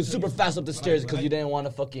up fucking super fast up the stairs because you didn't want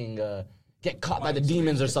to fucking get caught by the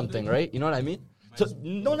demons or something, right? You know what I mean? So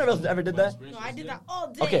no one else ever did that. No, I did that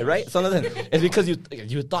all day. Okay, right? So then it's because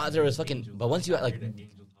you thought there was fucking, but once you like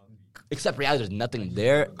accept reality, there's nothing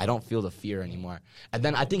there. I don't feel the fear anymore. And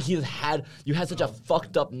then I think you had such a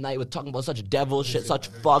fucked up night with talking about such devil shit, such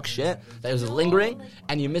fuck shit that it was lingering,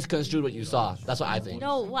 and you misconstrued what you saw. That's what I think.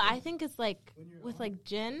 No, what I think is like with like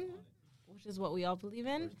jinn, which is what we all believe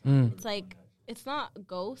in. It's like it's not a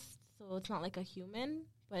ghost, so it's not like a human,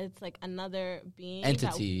 but it's like another being,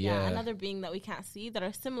 Entity, yeah. another being that we can't see that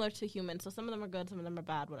are similar to humans. So some of them are good, some of them are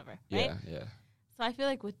bad, whatever. Right? Yeah. So I feel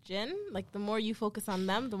like with jinn, like the more you focus on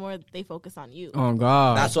them, the more they focus on you. Oh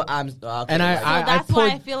God. That's what I'm. And So that's why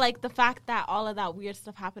poured- I feel like the fact that all of that weird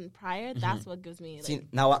stuff happened prior, that's what gives me. Like, See,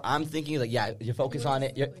 now what I'm thinking is like, yeah, you focus on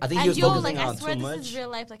it. I think he and was focusing like, I on swear too this much. is real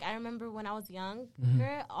life. Like I remember when I was young,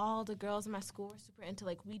 all the girls in my school were super into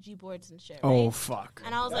like Ouija boards and shit. Oh right? fuck.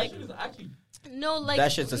 And I was like, no, like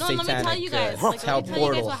That shit's a no. Let me tell satanic, you guys. Like, hell let me tell you guys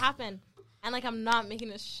portal. what happened. And like I'm not making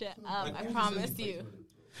this shit up. I promise you.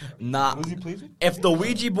 Nah. If the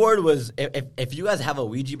Ouija board was, if you guys have a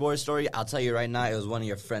Ouija board story, I'll tell you right now, it was one of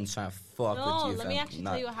your friends trying to fuck No, with you. let fam. me actually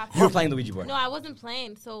tell you what happened. You were playing the Ouija board. No, I wasn't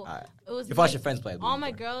playing. So Alright. it was. You watched your friends play the All Ouija my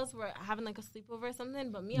board. girls were having like a sleepover or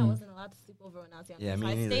something, but me, I wasn't allowed to sleep over when I was young. Yeah, so me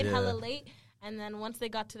I neither, stayed yeah. hella late, and then once they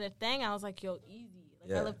got to their thing, I was like, "Yo, easy." Like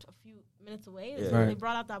Yeah. I lived a few minutes away, Yeah. so Right. they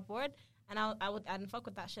brought out that board, and I didn't fuck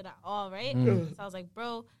with that shit at all, right? So I was like,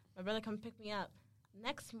 "Bro, my brother come pick me up."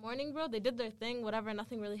 Next morning, bro, they did their thing, whatever,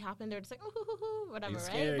 nothing really happened. They were just like, ooh, hoo, hoo, hoo, whatever, right?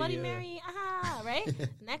 scary, Bloody yeah. Mary, aha, right?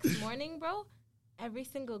 Next morning, bro, every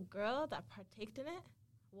single girl that partaked in it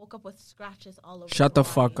woke up with scratches all over. Shut their the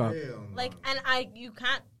fuck body. up. Like, and we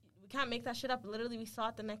can't make that shit up. Literally, we saw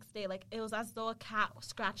it the next day. Like, it was as though a cat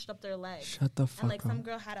scratched up their leg. Shut the fuck And like up. some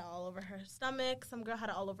girl had it all over her stomach, some girl had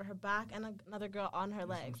it all over her back, and another girl on her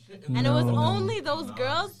legs. And it was only those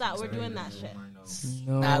girls that were doing that shit.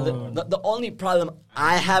 No. The only problem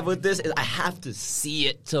I have with this is I have to see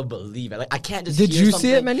it to believe it. Like I can't just. Did hear you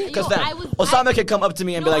see it, something. Manny? Because Yo, fam, Osama could come up to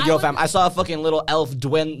me and be No, like, I "Yo, was- fam, I saw a fucking little elf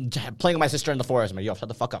playing with my sister in the forest." I'm like, "Yo, shut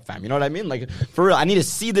the fuck up, fam." You know what I mean? Like for real, I need to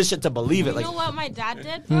see this shit to believe it. You Like, know what my dad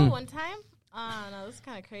did, bro, one time? No, this is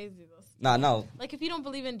kind of crazy, though. no. Like, if you don't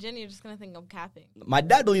believe in jinn, you're just going to think I'm capping. My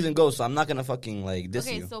dad believes in ghosts, so I'm not gonna fucking like diss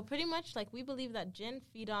Okay, you. so pretty much, like, we believe that jinn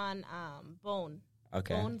feed on bone.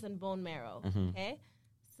 Okay. Bones and bone marrow, okay?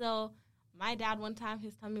 So my dad one time, he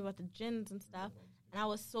was telling me about the jinns and stuff, and I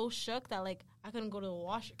was so shook that, like, I couldn't go to the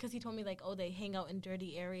wash, because he told me, like, oh, they hang out in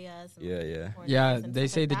dirty areas. And, Yeah. corners Yeah, and they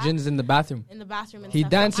stuff say like the that. jinn's in the bathroom. In the bathroom and He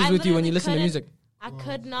stuff. So dances I with you when you literally listen to couldn't- music. I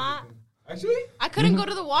could not. Actually? I couldn't go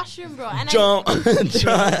to the washroom, bro. And Jump, and there's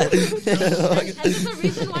a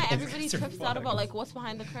reason why everybody trips out about like what's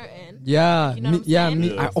behind the curtain. Yeah, You know what I'm saying?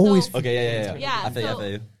 me. I always. So- Okay, yeah. Yeah, I feel so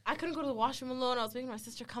you. I couldn't go to the washroom alone. I was making my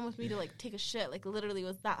sister come with me to like take a shit. Like literally, it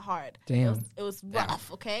was that hard. Damn. It was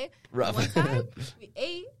rough. Okay. Rough. One time we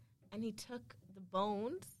ate, and he took the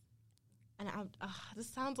bones, and this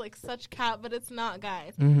sounds like such cat, but it's not,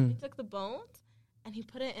 guys. He took the bones, and he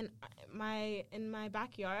put it in my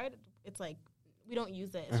backyard. It's like we don't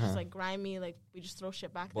use it. It's just like grimy. Like we just throw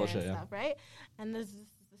shit back Bullshit, there and yeah. stuff, right? And there's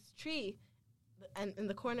this tree, and in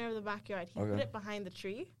the corner of the backyard, he put it behind the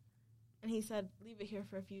tree, and he said, "Leave it here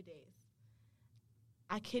for a few days."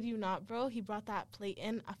 I kid you not, bro. He brought that plate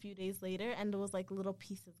in a few days later, and there was like little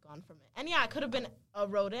pieces gone from it. And yeah, it could have been a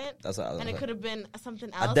rodent, That's what I was and it like. could have been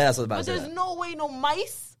something else. That's what I was about but to say there's that. no way no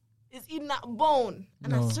mice is eating that bone.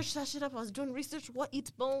 And No. I searched that shit up. I was doing research. What eats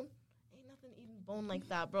bone? Ain't nothing eating bone like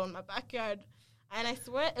that, bro, in my backyard. And I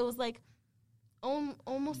swear it was like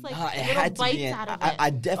almost like It little had to bites be. out of I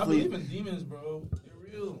it. definitely. in demons, bro.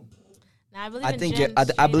 They're real. Nah, I believe I in think jinns, I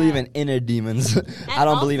straight believe up. in inner demons. I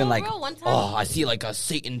don't believe in also, like, bro, one time- oh, I see like a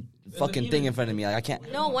Satan fucking thing in front of me. Like I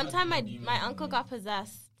can't. No, one time my uncle got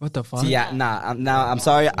possessed. What the fuck? See, yeah, I'm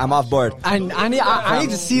sorry. I'm off board. I need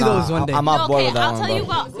to see those one day. I'm off board Okay, with that I'll one. tell you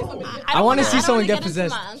bro. about. I wanna see someone get Into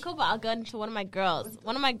possessed. my uncle, but I'll get into one of my girls.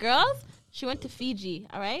 One of my girls, she went to Fiji.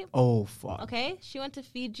 All right. Oh fuck. Okay, she went to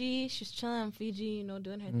Fiji. She was chilling in Fiji,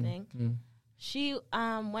 doing her thing. She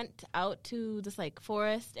went out to this like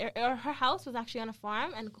forest. Or her house was actually on a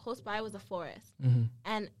farm, and close by was a forest.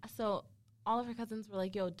 And so all of her cousins were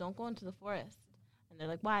like, "Yo, don't go into the forest." And they're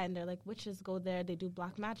like, "Why?" And they're like, "Witches go there. They do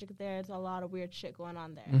black magic there. There's a lot of weird shit going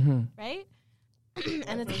on there, right?"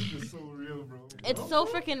 And it's so real, bro. It's so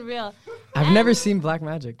freaking real. I've never seen black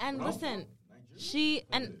magic. And listen,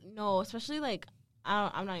 especially like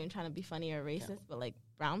I'm not even trying to be funny or racist, but like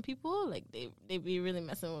brown people, like they be really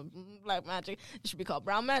messing with black magic. It should be called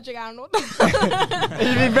brown magic. I don't know. It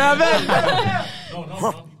should be brown magic. No,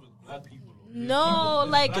 brown people, black people. No,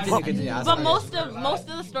 like, Continue. but most of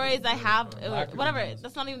the stories I have, whatever.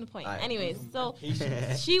 That's not even the point. Alright. Anyways, so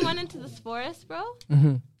she went into this forest, bro.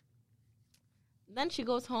 Then she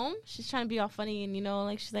goes home. She's trying to be all funny, and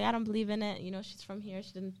like she's like, I don't believe in it. She's from here.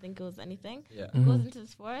 She didn't think it was anything. Yeah. Goes into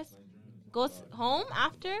this forest, goes home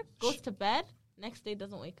after, goes to bed. Next day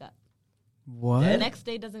doesn't wake up. What? The next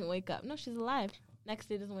day doesn't wake up. No, she's alive. Next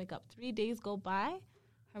day doesn't wake up. 3 days go by.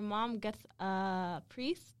 Her mom gets a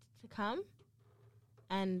priest to come,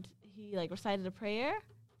 and he like recited a prayer.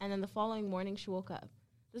 And then the following morning, she woke up.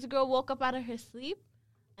 This girl woke up out of her sleep,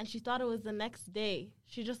 and she thought it was the next day.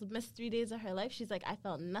 She just missed 3 days of her life. She's like, I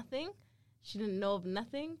felt nothing. She didn't know of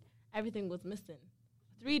nothing. Everything was missing.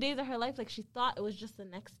 3 days of her life, like she thought it was just the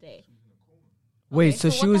next day. Wait, Okay, so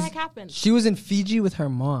so she what was the heck happened? she was in Fiji with her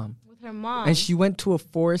mom, With her mom. and she went to a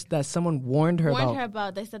forest that someone warned her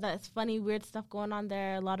about. They said that it's funny, weird stuff going on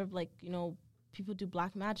there. A lot of like, people do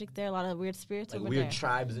black magic there. A lot of weird spirits Like over weird there.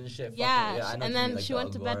 tribes and shit. Yeah, I know and what you then mean, like she the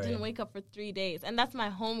went to bed, Agore. didn't wake up for 3 days, and that's my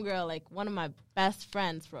homegirl, like one of my best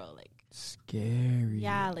friends, bro. Like, Scary.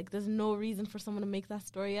 yeah, like there's no reason for someone to make that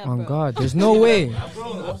story up, Oh bro. God, there's no way.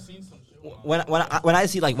 I've seen some shit. When I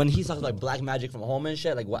see like when he's talking like black magic from home and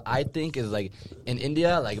shit, like what I think is like in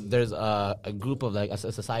India, like there's a group of like a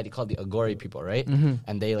society called the Agori people, right?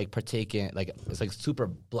 And they like partake in like it's like super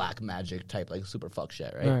black magic type, like super fuck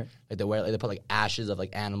shit, right? Right. Like they put like ashes of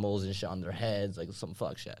like animals and shit on their heads, like some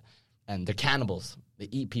fuck shit. And they're cannibals. They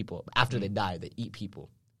eat people after they die. They eat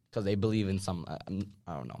people because they believe in some I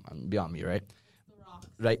don't know, beyond me, right?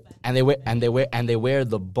 Right, and they wear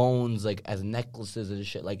the bones like as necklaces and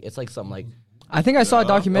shit. Like it's like some like I think I saw a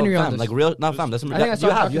documentary on fam, this. like real not fam. That's, I think I saw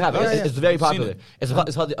a you have. documentary. It's very I've seen popular. it. It's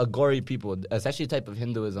called the Agori people. It's actually a type of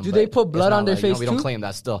Hinduism. Do but they put it's blood not on their like, face we don't too? claim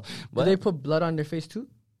that still. Do But they put blood on their face too?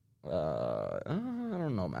 I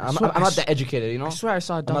don't know, man. I I'm swear- not that educated, you know. I swear I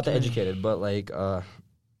saw a I'm not that documentary. educated, but like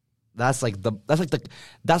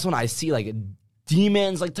that's when I see like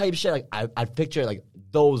demons like type shit. Like I picture like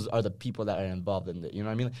those are the people that are involved in it. You know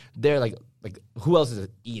what I mean? Like, they're like who else is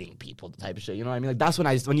eating people type of shit. You know what I mean? Like that's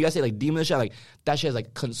when you guys say like demon and shit, like that shit has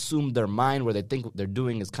like consumed their mind where they think what they're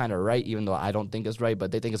doing is kind of right, even though I don't think it's right,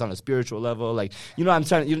 but they think it's on a spiritual level. Like you know, what I'm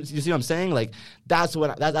trying. You see what I'm saying? Like that's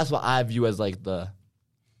what I view as like the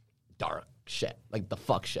dark shit, like the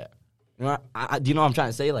fuck shit. You know, do you know what I'm trying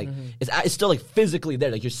to say? Like, it's still like physically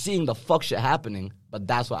there. Like you're seeing the fuck shit happening, but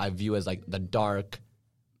that's what I view as like the dark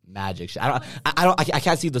magic shit. I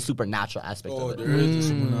can't see the supernatural aspect of it. There is the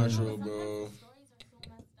supernatural, bro.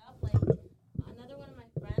 Another one of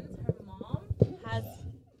my friends, her mom has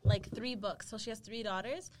like 3 books. So she has 3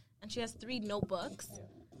 daughters, and she has 3 notebooks.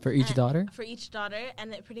 For each daughter? For each daughter,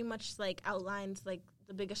 and it pretty much like outlines like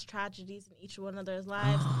the biggest tragedies in each one of their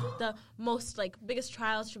lives, the most like biggest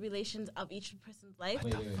trials, tribulations of each person's life.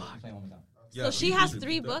 So she has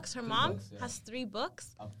 3 books. Her mom has 3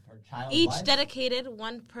 books, each dedicated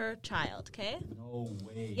one per child. Okay. No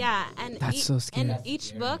way. Yeah, and That's so scary. in That's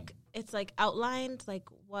each book, it's like outlined like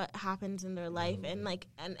what happens in their life, and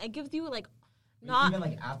it gives you like not even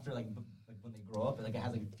like after like when they grow up, like it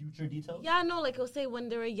has like future details. yeah, no, like it'll say when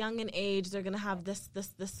they're young in age, they're gonna have this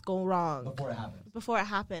go wrong before it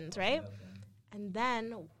happens, right? And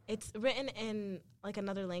then it's written in like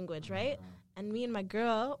another language, right? And me and my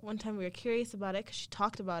girl, one time we were curious about it because she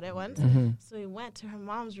talked about it once. So we went to her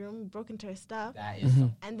mom's room, broke into her stuff, That is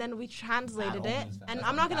and then we translated it. omens, And that's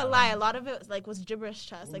I'm not bad gonna lie, a lot of it was gibberish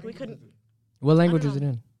to us. Like we couldn't. What language I was don't it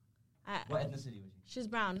know. in? what ethnicity was She's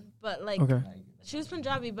brown, but like Okay. she was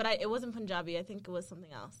Punjabi, but it wasn't Punjabi. I think it was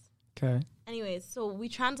something else. Okay. Anyways, so we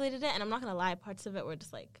translated it, and I'm not gonna lie, parts of it were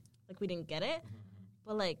just like like we didn't get it,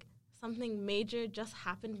 but like something major just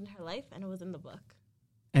happened in her life, and it was in the book.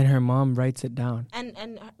 And her mom writes it down.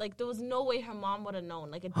 And like there was no way her mom would have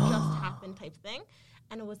known. Like it just happened type thing,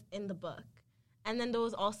 and it was in the book. And then there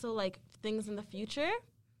was also like things in the future,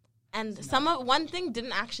 and one thing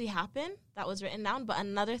didn't actually happen that was written down, but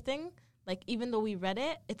another thing, like even though we read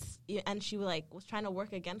it, and she like was trying to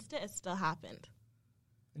work against it, it still happened.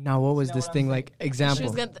 Now, what was this thing like?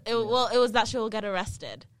 Example. It was that she will get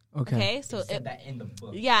arrested. Okay, so that in the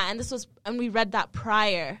book. Yeah, and we read that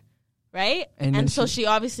prior. Right? And so she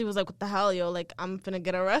obviously was like, what the hell, yo? Like, I'm finna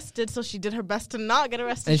get arrested. So she did her best to not get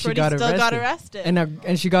arrested. And she got arrested.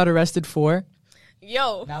 And she got arrested for?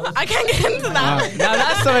 Yo, I can't get into that. Now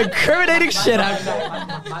that's some incriminating shit.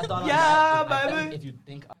 My thought on baby. If you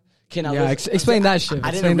think... Okay, now explain that shit.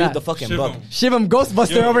 I didn't read the fucking book. Shivam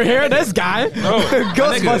Ghostbuster over here. This guy.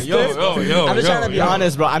 Ghostbuster. Yo. I'm just trying to be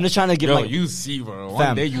honest, bro. I'm just trying to give like... you see, bro.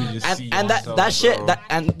 One day you just see. And that shit...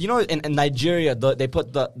 And you know, in Nigeria, they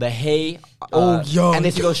put the hay... And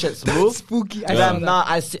they see those shit smooth. Spooky.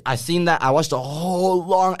 I seen that. I watched a whole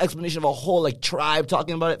long explanation of a whole like tribe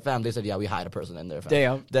talking about it. Fam, they said, yeah, we hide a person in there, fam.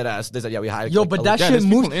 Damn. Deadass. They said, yeah, we hide... Yo, but that shit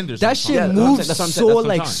moves... That shit moves so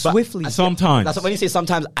like swiftly. Sometimes. That's when you say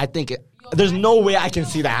sometimes, I think there's no way I can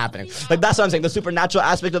see that happening. Like, that's what I'm saying. The supernatural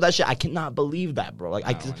aspect of that shit, I cannot believe that, bro. Like,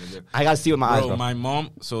 I gotta see it with my eyes, bro. My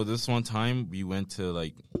mom, so this one time, we went to,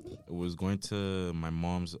 like, it was going to my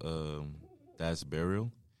mom's dad's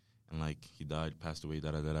burial. And, like, he died, passed away,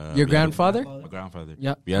 da-da-da-da. Your grandfather? My grandfather.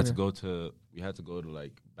 Yeah. We had to go to,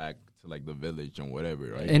 like, back to, like, the village and whatever,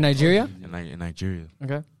 right? In Nigeria? In Nigeria.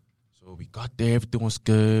 Okay. So we got there, everything was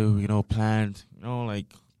good, planned,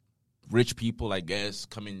 like, rich people, I guess,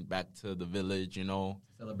 coming back to the village,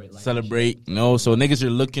 celebrate, So niggas are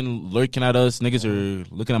lurking at us. Niggas are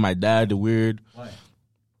looking at my dad, the weird. Why?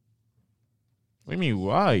 What do you mean,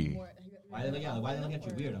 why? Why are they looking at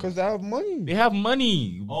you weird? Because they have money. They have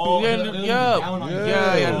money. Oh,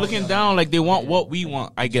 yeah, looking down like they want what we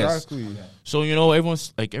want, I guess. Exactly. Okay. So,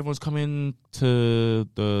 everyone's coming to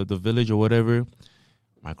the village or whatever.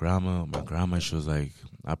 My grandma, she was like,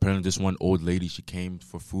 apparently this one old lady, she came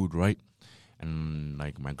for food, right? And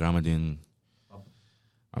like my grandma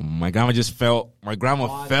just felt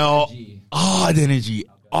odd energy.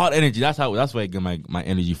 Odd energy. That's where I get my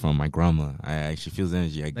energy from. My grandma. She feels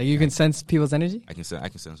energy. Like you can sense people's energy? I can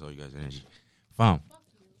sense all you guys' energy. Fam.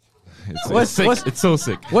 It's so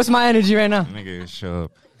sick. What's my energy right now? Nigga, shut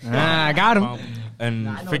up. I got him. And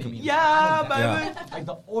freaking baby. Like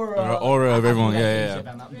the aura of everyone. Yeah.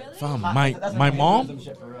 Fam, my mom,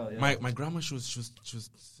 my grandma, she was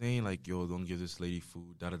saying like, yo, don't give this lady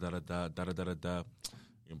food. Da da da da da da da da.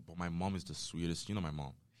 But my mom is the sweetest. You know my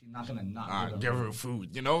mom. She's not gonna not give her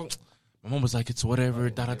food. My mom was like, it's whatever.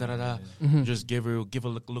 Da da da da da. Just give her a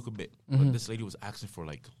look a bit. But this lady was asking for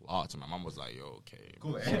like lots, and my mom was like, yo, okay,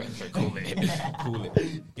 cool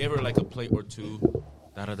it. Gave her like a plate or two.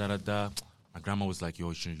 Da da da da da. My grandma was like, yo,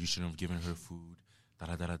 you shouldn't have given her food. Da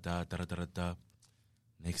da da da da da da da da.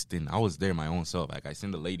 Next thing, I was there my own self. Like, I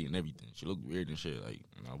seen the lady and everything. She looked weird and shit. Like,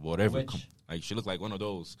 whatever. Like, she looked like one of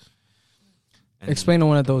those. And explain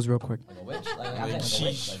one of those real quick. Like a witch? Like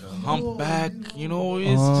she humpback,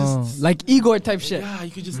 it's just... Like Igor type shit. Yeah,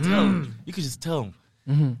 you could just tell. You could just tell.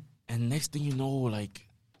 Mm-hmm. And next thing you know, like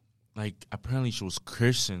apparently she was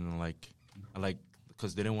cursing, like,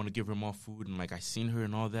 because they didn't want to give her more food. And, like, I seen her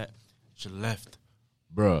and all that. She left.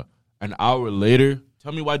 Bruh. An hour later,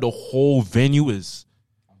 tell me why the whole venue is...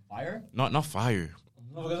 Fire? Not fire.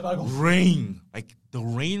 Rain. Like, the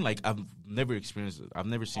rain, like, I've never experienced it. I've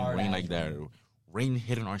never seen rain like that. Rain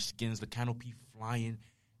hitting our skins, the canopy flying.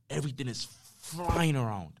 Everything is flying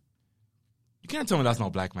around. You can't tell me that's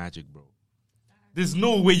not black magic, bro. There's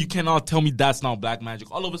no way you cannot tell me that's not black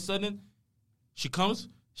magic. All of a sudden, she comes,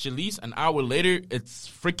 she leaves. An hour later, it's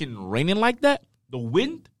freaking raining like that. The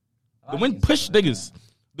wind pushed niggas.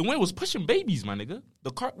 The wind was pushing babies, my nigga.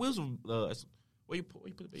 The cartwheels were... Where you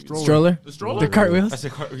put the baby? Stroller? The stroller? The cartwheels? I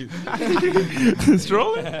said cartwheels. The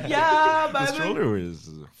stroller? Yeah, baby. The stroller was...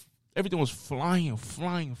 Everything was flying.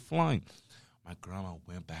 My grandma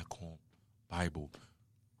went back home. Bible.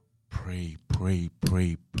 Pray.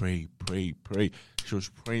 She was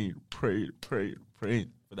praying for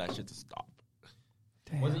that shit to stop.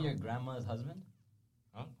 Damn. Was it your grandma's husband?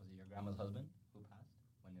 Huh? Was it your grandma's husband who passed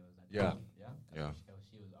when it was that Yeah. time? Yeah? Yeah.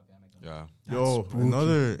 She was, okay, that makes Yeah. Yo,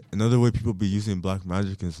 another way people be using black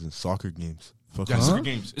magic is in soccer games. Fucking Yeah, soccer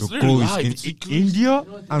games. the It's literally goalies live. in It goes- India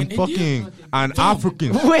and In fucking India? and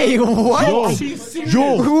Africans. Wait, what?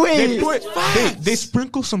 Yo, Wait. they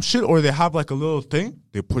sprinkle some shit or they have like a little thing.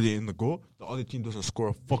 They put it in the goal. The other team doesn't score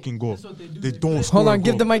a fucking goal. They don't score. Hold a on,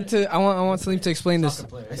 give goal. the mic to. I want Salim to explain this.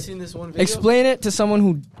 I seen this one video. Explain it to someone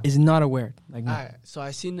who is not aware. Like, me. Alright, so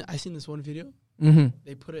I seen this one video. Mm-hmm.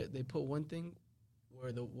 They put one thing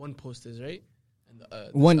where the one post is, right? And the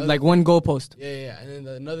One other- like one goalpost, Yeah, and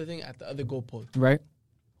then another thing at the other goal post. right?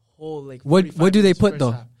 Whole like What 45 do they minutes put, first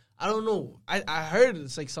though? half. I don't know. I heard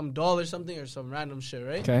it's like some doll or something or some random shit,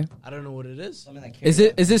 right? Okay. I don't know what it is. Is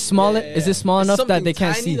it small? Yeah, Is it small It's enough that something they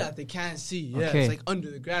can't tiny see? That they can't see. Yeah, Okay. it's like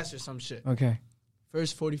under the grass or some shit. Okay.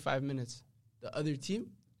 First 45 minutes, the other team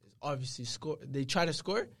is obviously score. They try to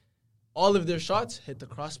score. All of their shots hit the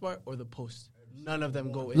crossbar or the post. None of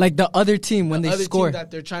them go in. Like the other team when the they other score team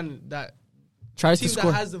that they're trying that tries to team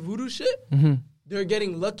score. that has the voodoo shit. Mm-hmm. They're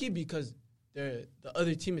getting lucky because the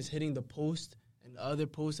other team is hitting the post and the other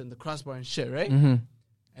post and the crossbar and shit, right? Mm-hmm.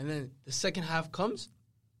 And then the second half comes.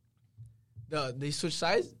 They switch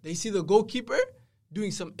sides. They see the goalkeeper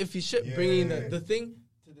doing some iffy shit, bringing the thing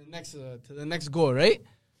to the next goal, right?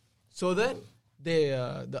 So then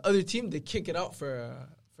the other team they kick it out for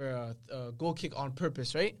a goal kick on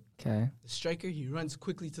purpose, right? Okay. The striker he runs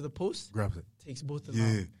quickly to the post, Grabs it. takes both of them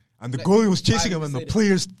Yeah. out. And the Like, goalie was 5 chasing him, and minutes the later-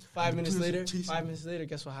 players. 5 minutes players were later, chasing 5 minutes later,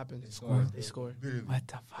 guess what happened? They scored. What the They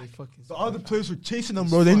fuck? fucking The other players were chasing them,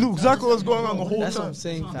 bro. They knew exactly what was going on the whole That's what time. I'm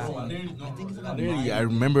saying, fam. Literally, I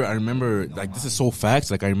remember, like, this is so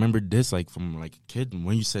facts. Like, I remember this, like, from, like, a kid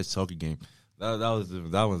when you said soccer game. That was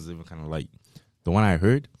even kind of like, the one I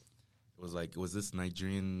heard, it was this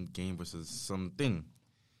Nigerian game versus something.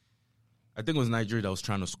 I think it was Nigeria that was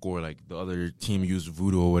trying to score, like, the other team used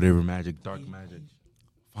voodoo or whatever magic, dark magic.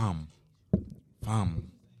 Fam.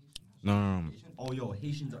 No. Oh, yo,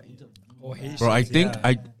 Haitians are into. Bro, I think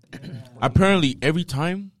apparently every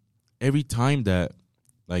time that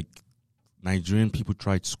like Nigerian people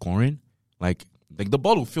tried scoring, like the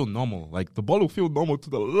ball will feel normal. Like the ball will feel normal to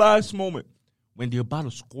the last moment. When they're about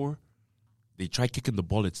to score, they try kicking the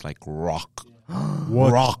ball, it's like rock.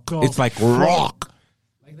 Rock. It's like rock.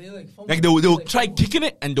 Like they'll try kicking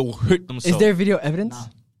it and they'll hurt themselves. Is there video evidence?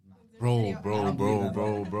 Bro.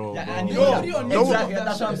 Exactly,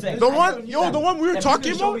 that's what I'm saying. The one we were If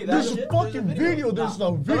talking you show about. me that There's a shit- fucking video. There's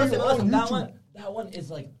a video Listen, on that YouTube. one is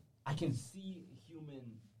like I can see human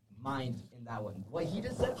mind in that one. What he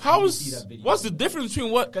just said. I How can see is that video. what's the difference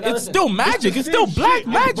between what? Cause now It's listen, still magic. It's still black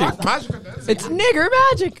magic. It's nigger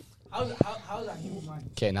magic. How's that human mind?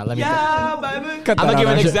 Okay, now let me. Cut I'm that gonna out, give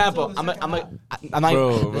an man. example. I'm not.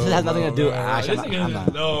 Bro, this has nothing to do. bro. Actually, I'm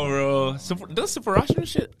not. No, bro. Does Super Russian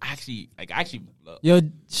shit actually? Yo,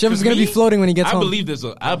 Shiv's gonna be floating when he gets I home. believe there's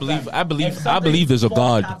a. I believe If there's a something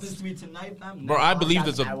God, happens to me tonight, fam, Bro, I believe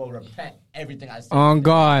there's a- I will repent everything I said. On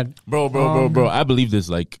God. bro. I believe there's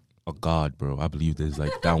like a God, bro. I believe there's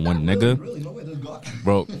like that one nigga, Really, no way, there's God.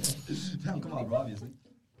 bro. Damn, come on, bro. Obviously.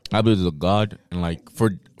 I believe there's a God, and like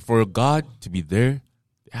for a God to be there,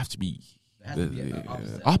 they have to be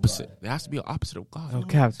the opposite. There has to be an opposite of God.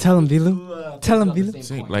 Okay, tell him, Bilu. Tell him, Bilu.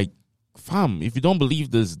 Saying, like, fam, if you don't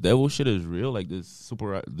believe this devil shit is real, like this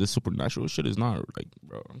supernatural shit is not, like,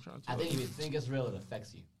 bro. I'm trying to. I think if you think it's real, it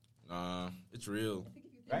affects you. It's real.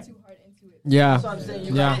 Right? Yeah. That's what I'm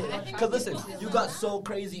saying. Yeah. Because listen, you got so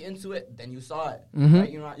crazy into it, then you saw it. Mhm.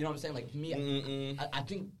 Right? You know what I'm saying? Like me, I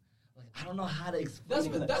think. Like, I don't know how to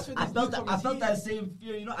explain it. That's what I these felt newcomers that same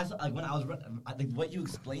fear. You know, I saw, like when I was I think what you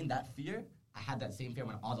explained that fear. I had that same fear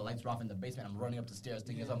when all the lights were off in the basement. I'm running up the stairs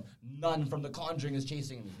thinking some nun from The Conjuring is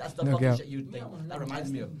chasing me. That's the No fucking doubt. shit you think. That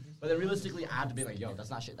reminds me of. But then realistically, I had to be like, yo, that's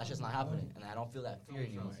not shit. That shit's not happening, and I don't feel that fear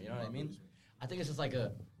anymore. You know what I mean? I think it's just like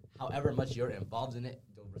however much you're involved in it,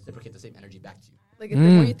 they'll reciprocate the same energy back to you. Like the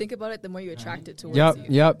more you think about it, the more you attract it towards you.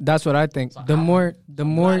 Yep. That's what I think. The more.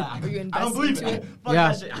 Or you I don't invest believe into it. it. Fuck Yeah.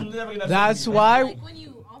 that shit. I'm never gonna. That's believe it. why. Like when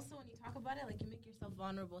you talk about it, like you make yourself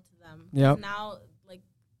vulnerable to them. 'Cause Yep. Now, like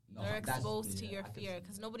No, they're that's- exposed to yeah, your I think fear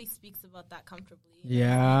because nobody speaks about that comfortably.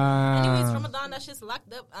 Yeah. Anyways, Ramadan, that shit's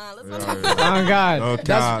locked up. Let's not talk about Oh God. No That's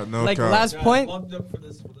cap, no like cap. last point.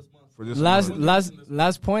 For this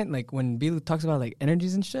Last point. Like when Bilu talks about like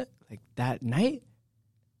energies and shit. Like that night,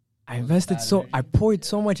 I poured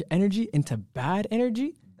so much energy into bad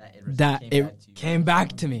energy that it came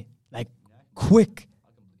back to me like quick,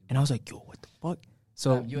 and I was like, yo, what the fuck?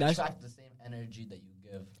 So You that's attract the same energy that you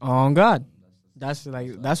give. on God. That's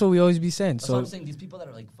what we always be saying. That's what So I'm saying. These people that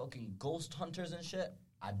are like fucking ghost hunters and shit,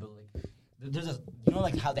 I believe There's a, you know,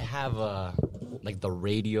 like how they have like the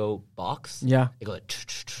radio box. Yeah. It goes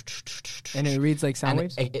like, And it reads like sound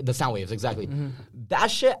and waves? the sound waves, exactly. That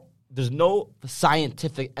shit. There's no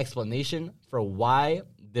scientific explanation for why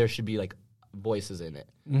there should be like voices in it,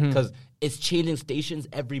 because it's changing stations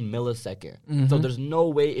every millisecond. So there's no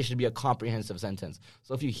way it should be a comprehensive sentence.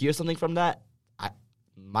 So if you hear something from that,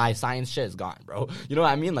 my science shit is gone, bro. You know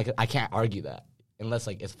what I mean? Like, I can't argue that. Unless,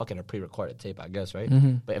 like, it's fucking a pre-recorded tape, I guess, right?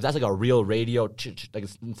 But if that's, like, a real radio, like,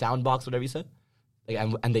 a sound box, whatever you said, like,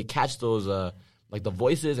 and they catch those, like, the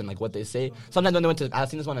voices and, like, what they say. Sometimes when they went to, I've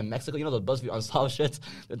seen this one in Mexico, you know those BuzzFeed Unsolved shits?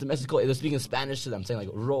 They went to Mexico, they're speaking Spanish to them, saying, like,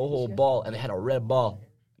 rojo ball, and they had a red ball.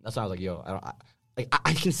 That's why I was like, yo,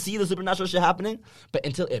 I can see the supernatural shit happening, but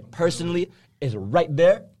until it personally is right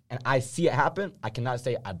there, and I see it happen, I cannot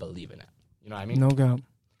say I believe in it. You know what I mean? No doubt.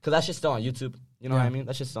 Because that shit's still on YouTube. You know what I mean?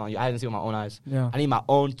 That shit's still on you. I didn't see it with my own eyes. Yeah. I need my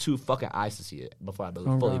own 2 fucking eyes to see it before I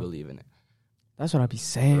fully believe in it. That's what I be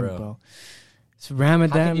saying, For real. bro. It's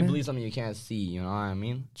Ramadan. How can you man. believe something you can't see? You know what I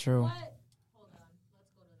mean? True.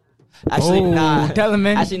 Actually, Oh, nah. tell him,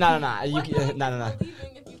 man. Actually, nah. Nah.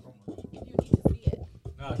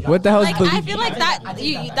 What the hell is Like, I feel like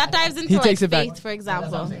that dives into He like takes it back. faith, for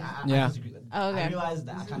example. Yeah. Oh, okay. I realized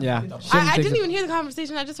that. Yeah. I didn't even hear the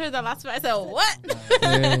conversation. I just heard that last bit. I said, what?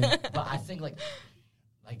 But I think like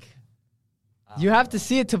You have to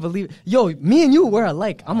see it to believe. Yo, me and you were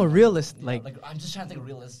alike. I'm a realist. Like, I'm just trying to think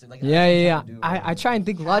realistic. Like, yeah. I try and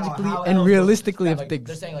think logically how and else? realistically Fam, of like, things.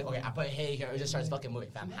 They're saying like, okay, I put hay here, it just starts fucking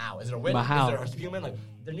moving. Fam, how? Is it a wind? But how? Is there a human? Like,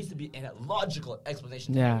 there needs to be a logical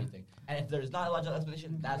explanation to Yeah. everything. And if there's not a logical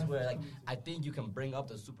explanation, that's where like I think you can bring up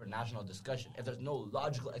the supernatural discussion. If there's no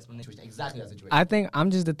logical explanation, exactly that situation. I think I'm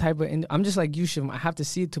just the type of. I'm just like you, Shivam. I have to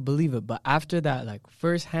see it to believe it. But after that, like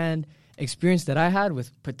firsthand experience that I had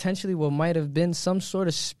with potentially what might have been some sort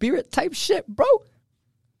of spirit type shit, bro.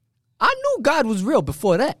 I knew God was real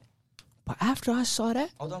before that. But after I saw that,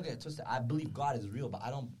 Oh, don't get it twisted. I believe God is real, but I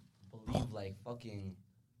don't believe like fucking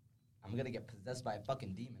I'm gonna get possessed by a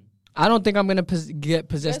fucking demon. I don't think I'm gonna get You guys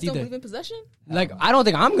possessed don't either. believe in possession? Like, I don't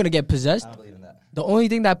think I'm gonna get possessed. I don't believe in that. The only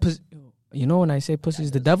thing that you know when I say pussy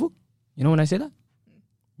is the devil? You know when I say that?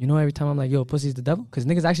 You know every time I'm like, yo, pussy's the devil? Because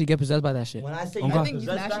niggas actually get possessed by that shit. When I say Oh, you God. get think you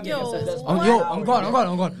can possessed, actually fam, get you get possessed. possessed. Yo, I'm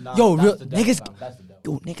gone. Nah, Yo, that's real the devil, niggas. fam. That's the devil.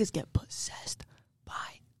 Yo, niggas get possessed by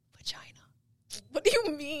vagina. What do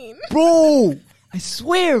you mean? Bro, I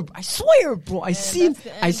swear, bro. I seen,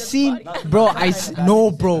 that's the end of the body. bro.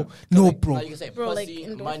 No, bro. No, you can say Bro, like pussy,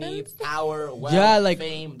 endorphins? money, power, wealth, Yeah, like-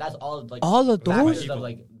 fame. That's all like all of those? factors of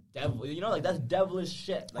like devil. You know, like that's devilish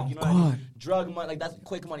shit. Like you know, God. what I mean? Drug money, like that's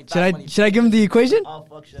quick money. Fast Should money. I give him the equation? Oh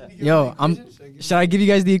fuck shit. Yo, should I give you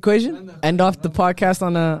guys the equation? End off the podcast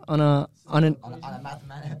on an. On a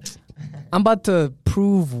mathematics. I'm about to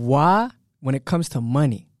prove why when it comes to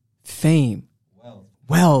money, fame,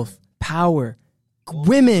 wealth, power,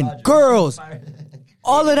 women, girls,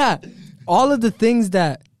 all of that, all of the things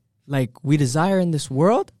that like we desire in this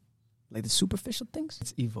world, like the superficial things,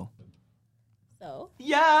 it's evil. So,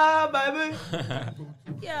 Yeah, baby.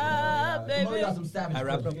 yeah, baby. I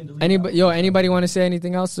wrap up. Anybody want to say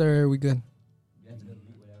anything else, or are we good?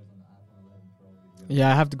 Yeah,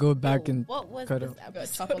 I have to go back and What was cut this it. Got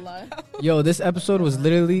episode? chop a lot. Yo, this episode was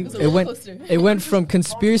literally a it went roller coaster. it went from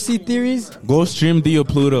conspiracy theories. Go stream Dio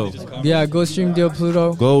Pluto. Yeah, go stream Dio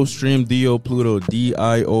Pluto. Go stream Dio Pluto.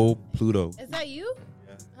 DIO Pluto. Is that you?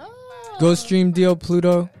 Oh. Go stream Dio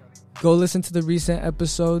Pluto. Go listen to the recent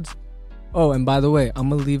episodes. Oh, and by the way, I'm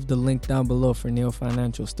gonna leave the link down below for Neo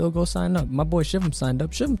Financial. Still go sign up. My boy Shivam signed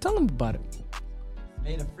up. Shivam, tell him about it.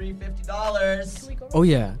 Made a free $50. Oh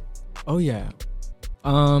yeah.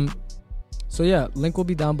 So yeah, link will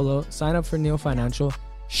be down below. Sign up for Neo Financial.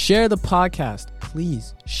 Share the podcast,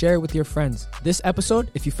 please. Share it with your friends. This episode,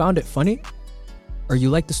 if you found it funny or you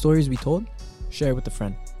like the stories we told, share it with a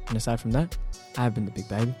friend. And aside from that, I've been the Big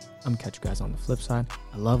Baby. I'm gonna catch you guys on the flip side.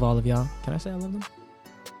 I love all of y'all. Can I say I love them?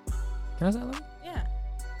 Can I say I love them? Yeah.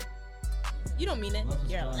 You don't mean it.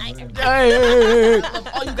 You're a liar. Hey. I love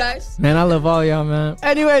all you guys. Man, I love all y'all, man.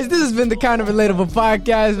 Anyways, this has been the Kind of Relatable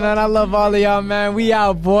Podcast, man. I love all of y'all, man. We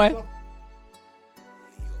out, boy.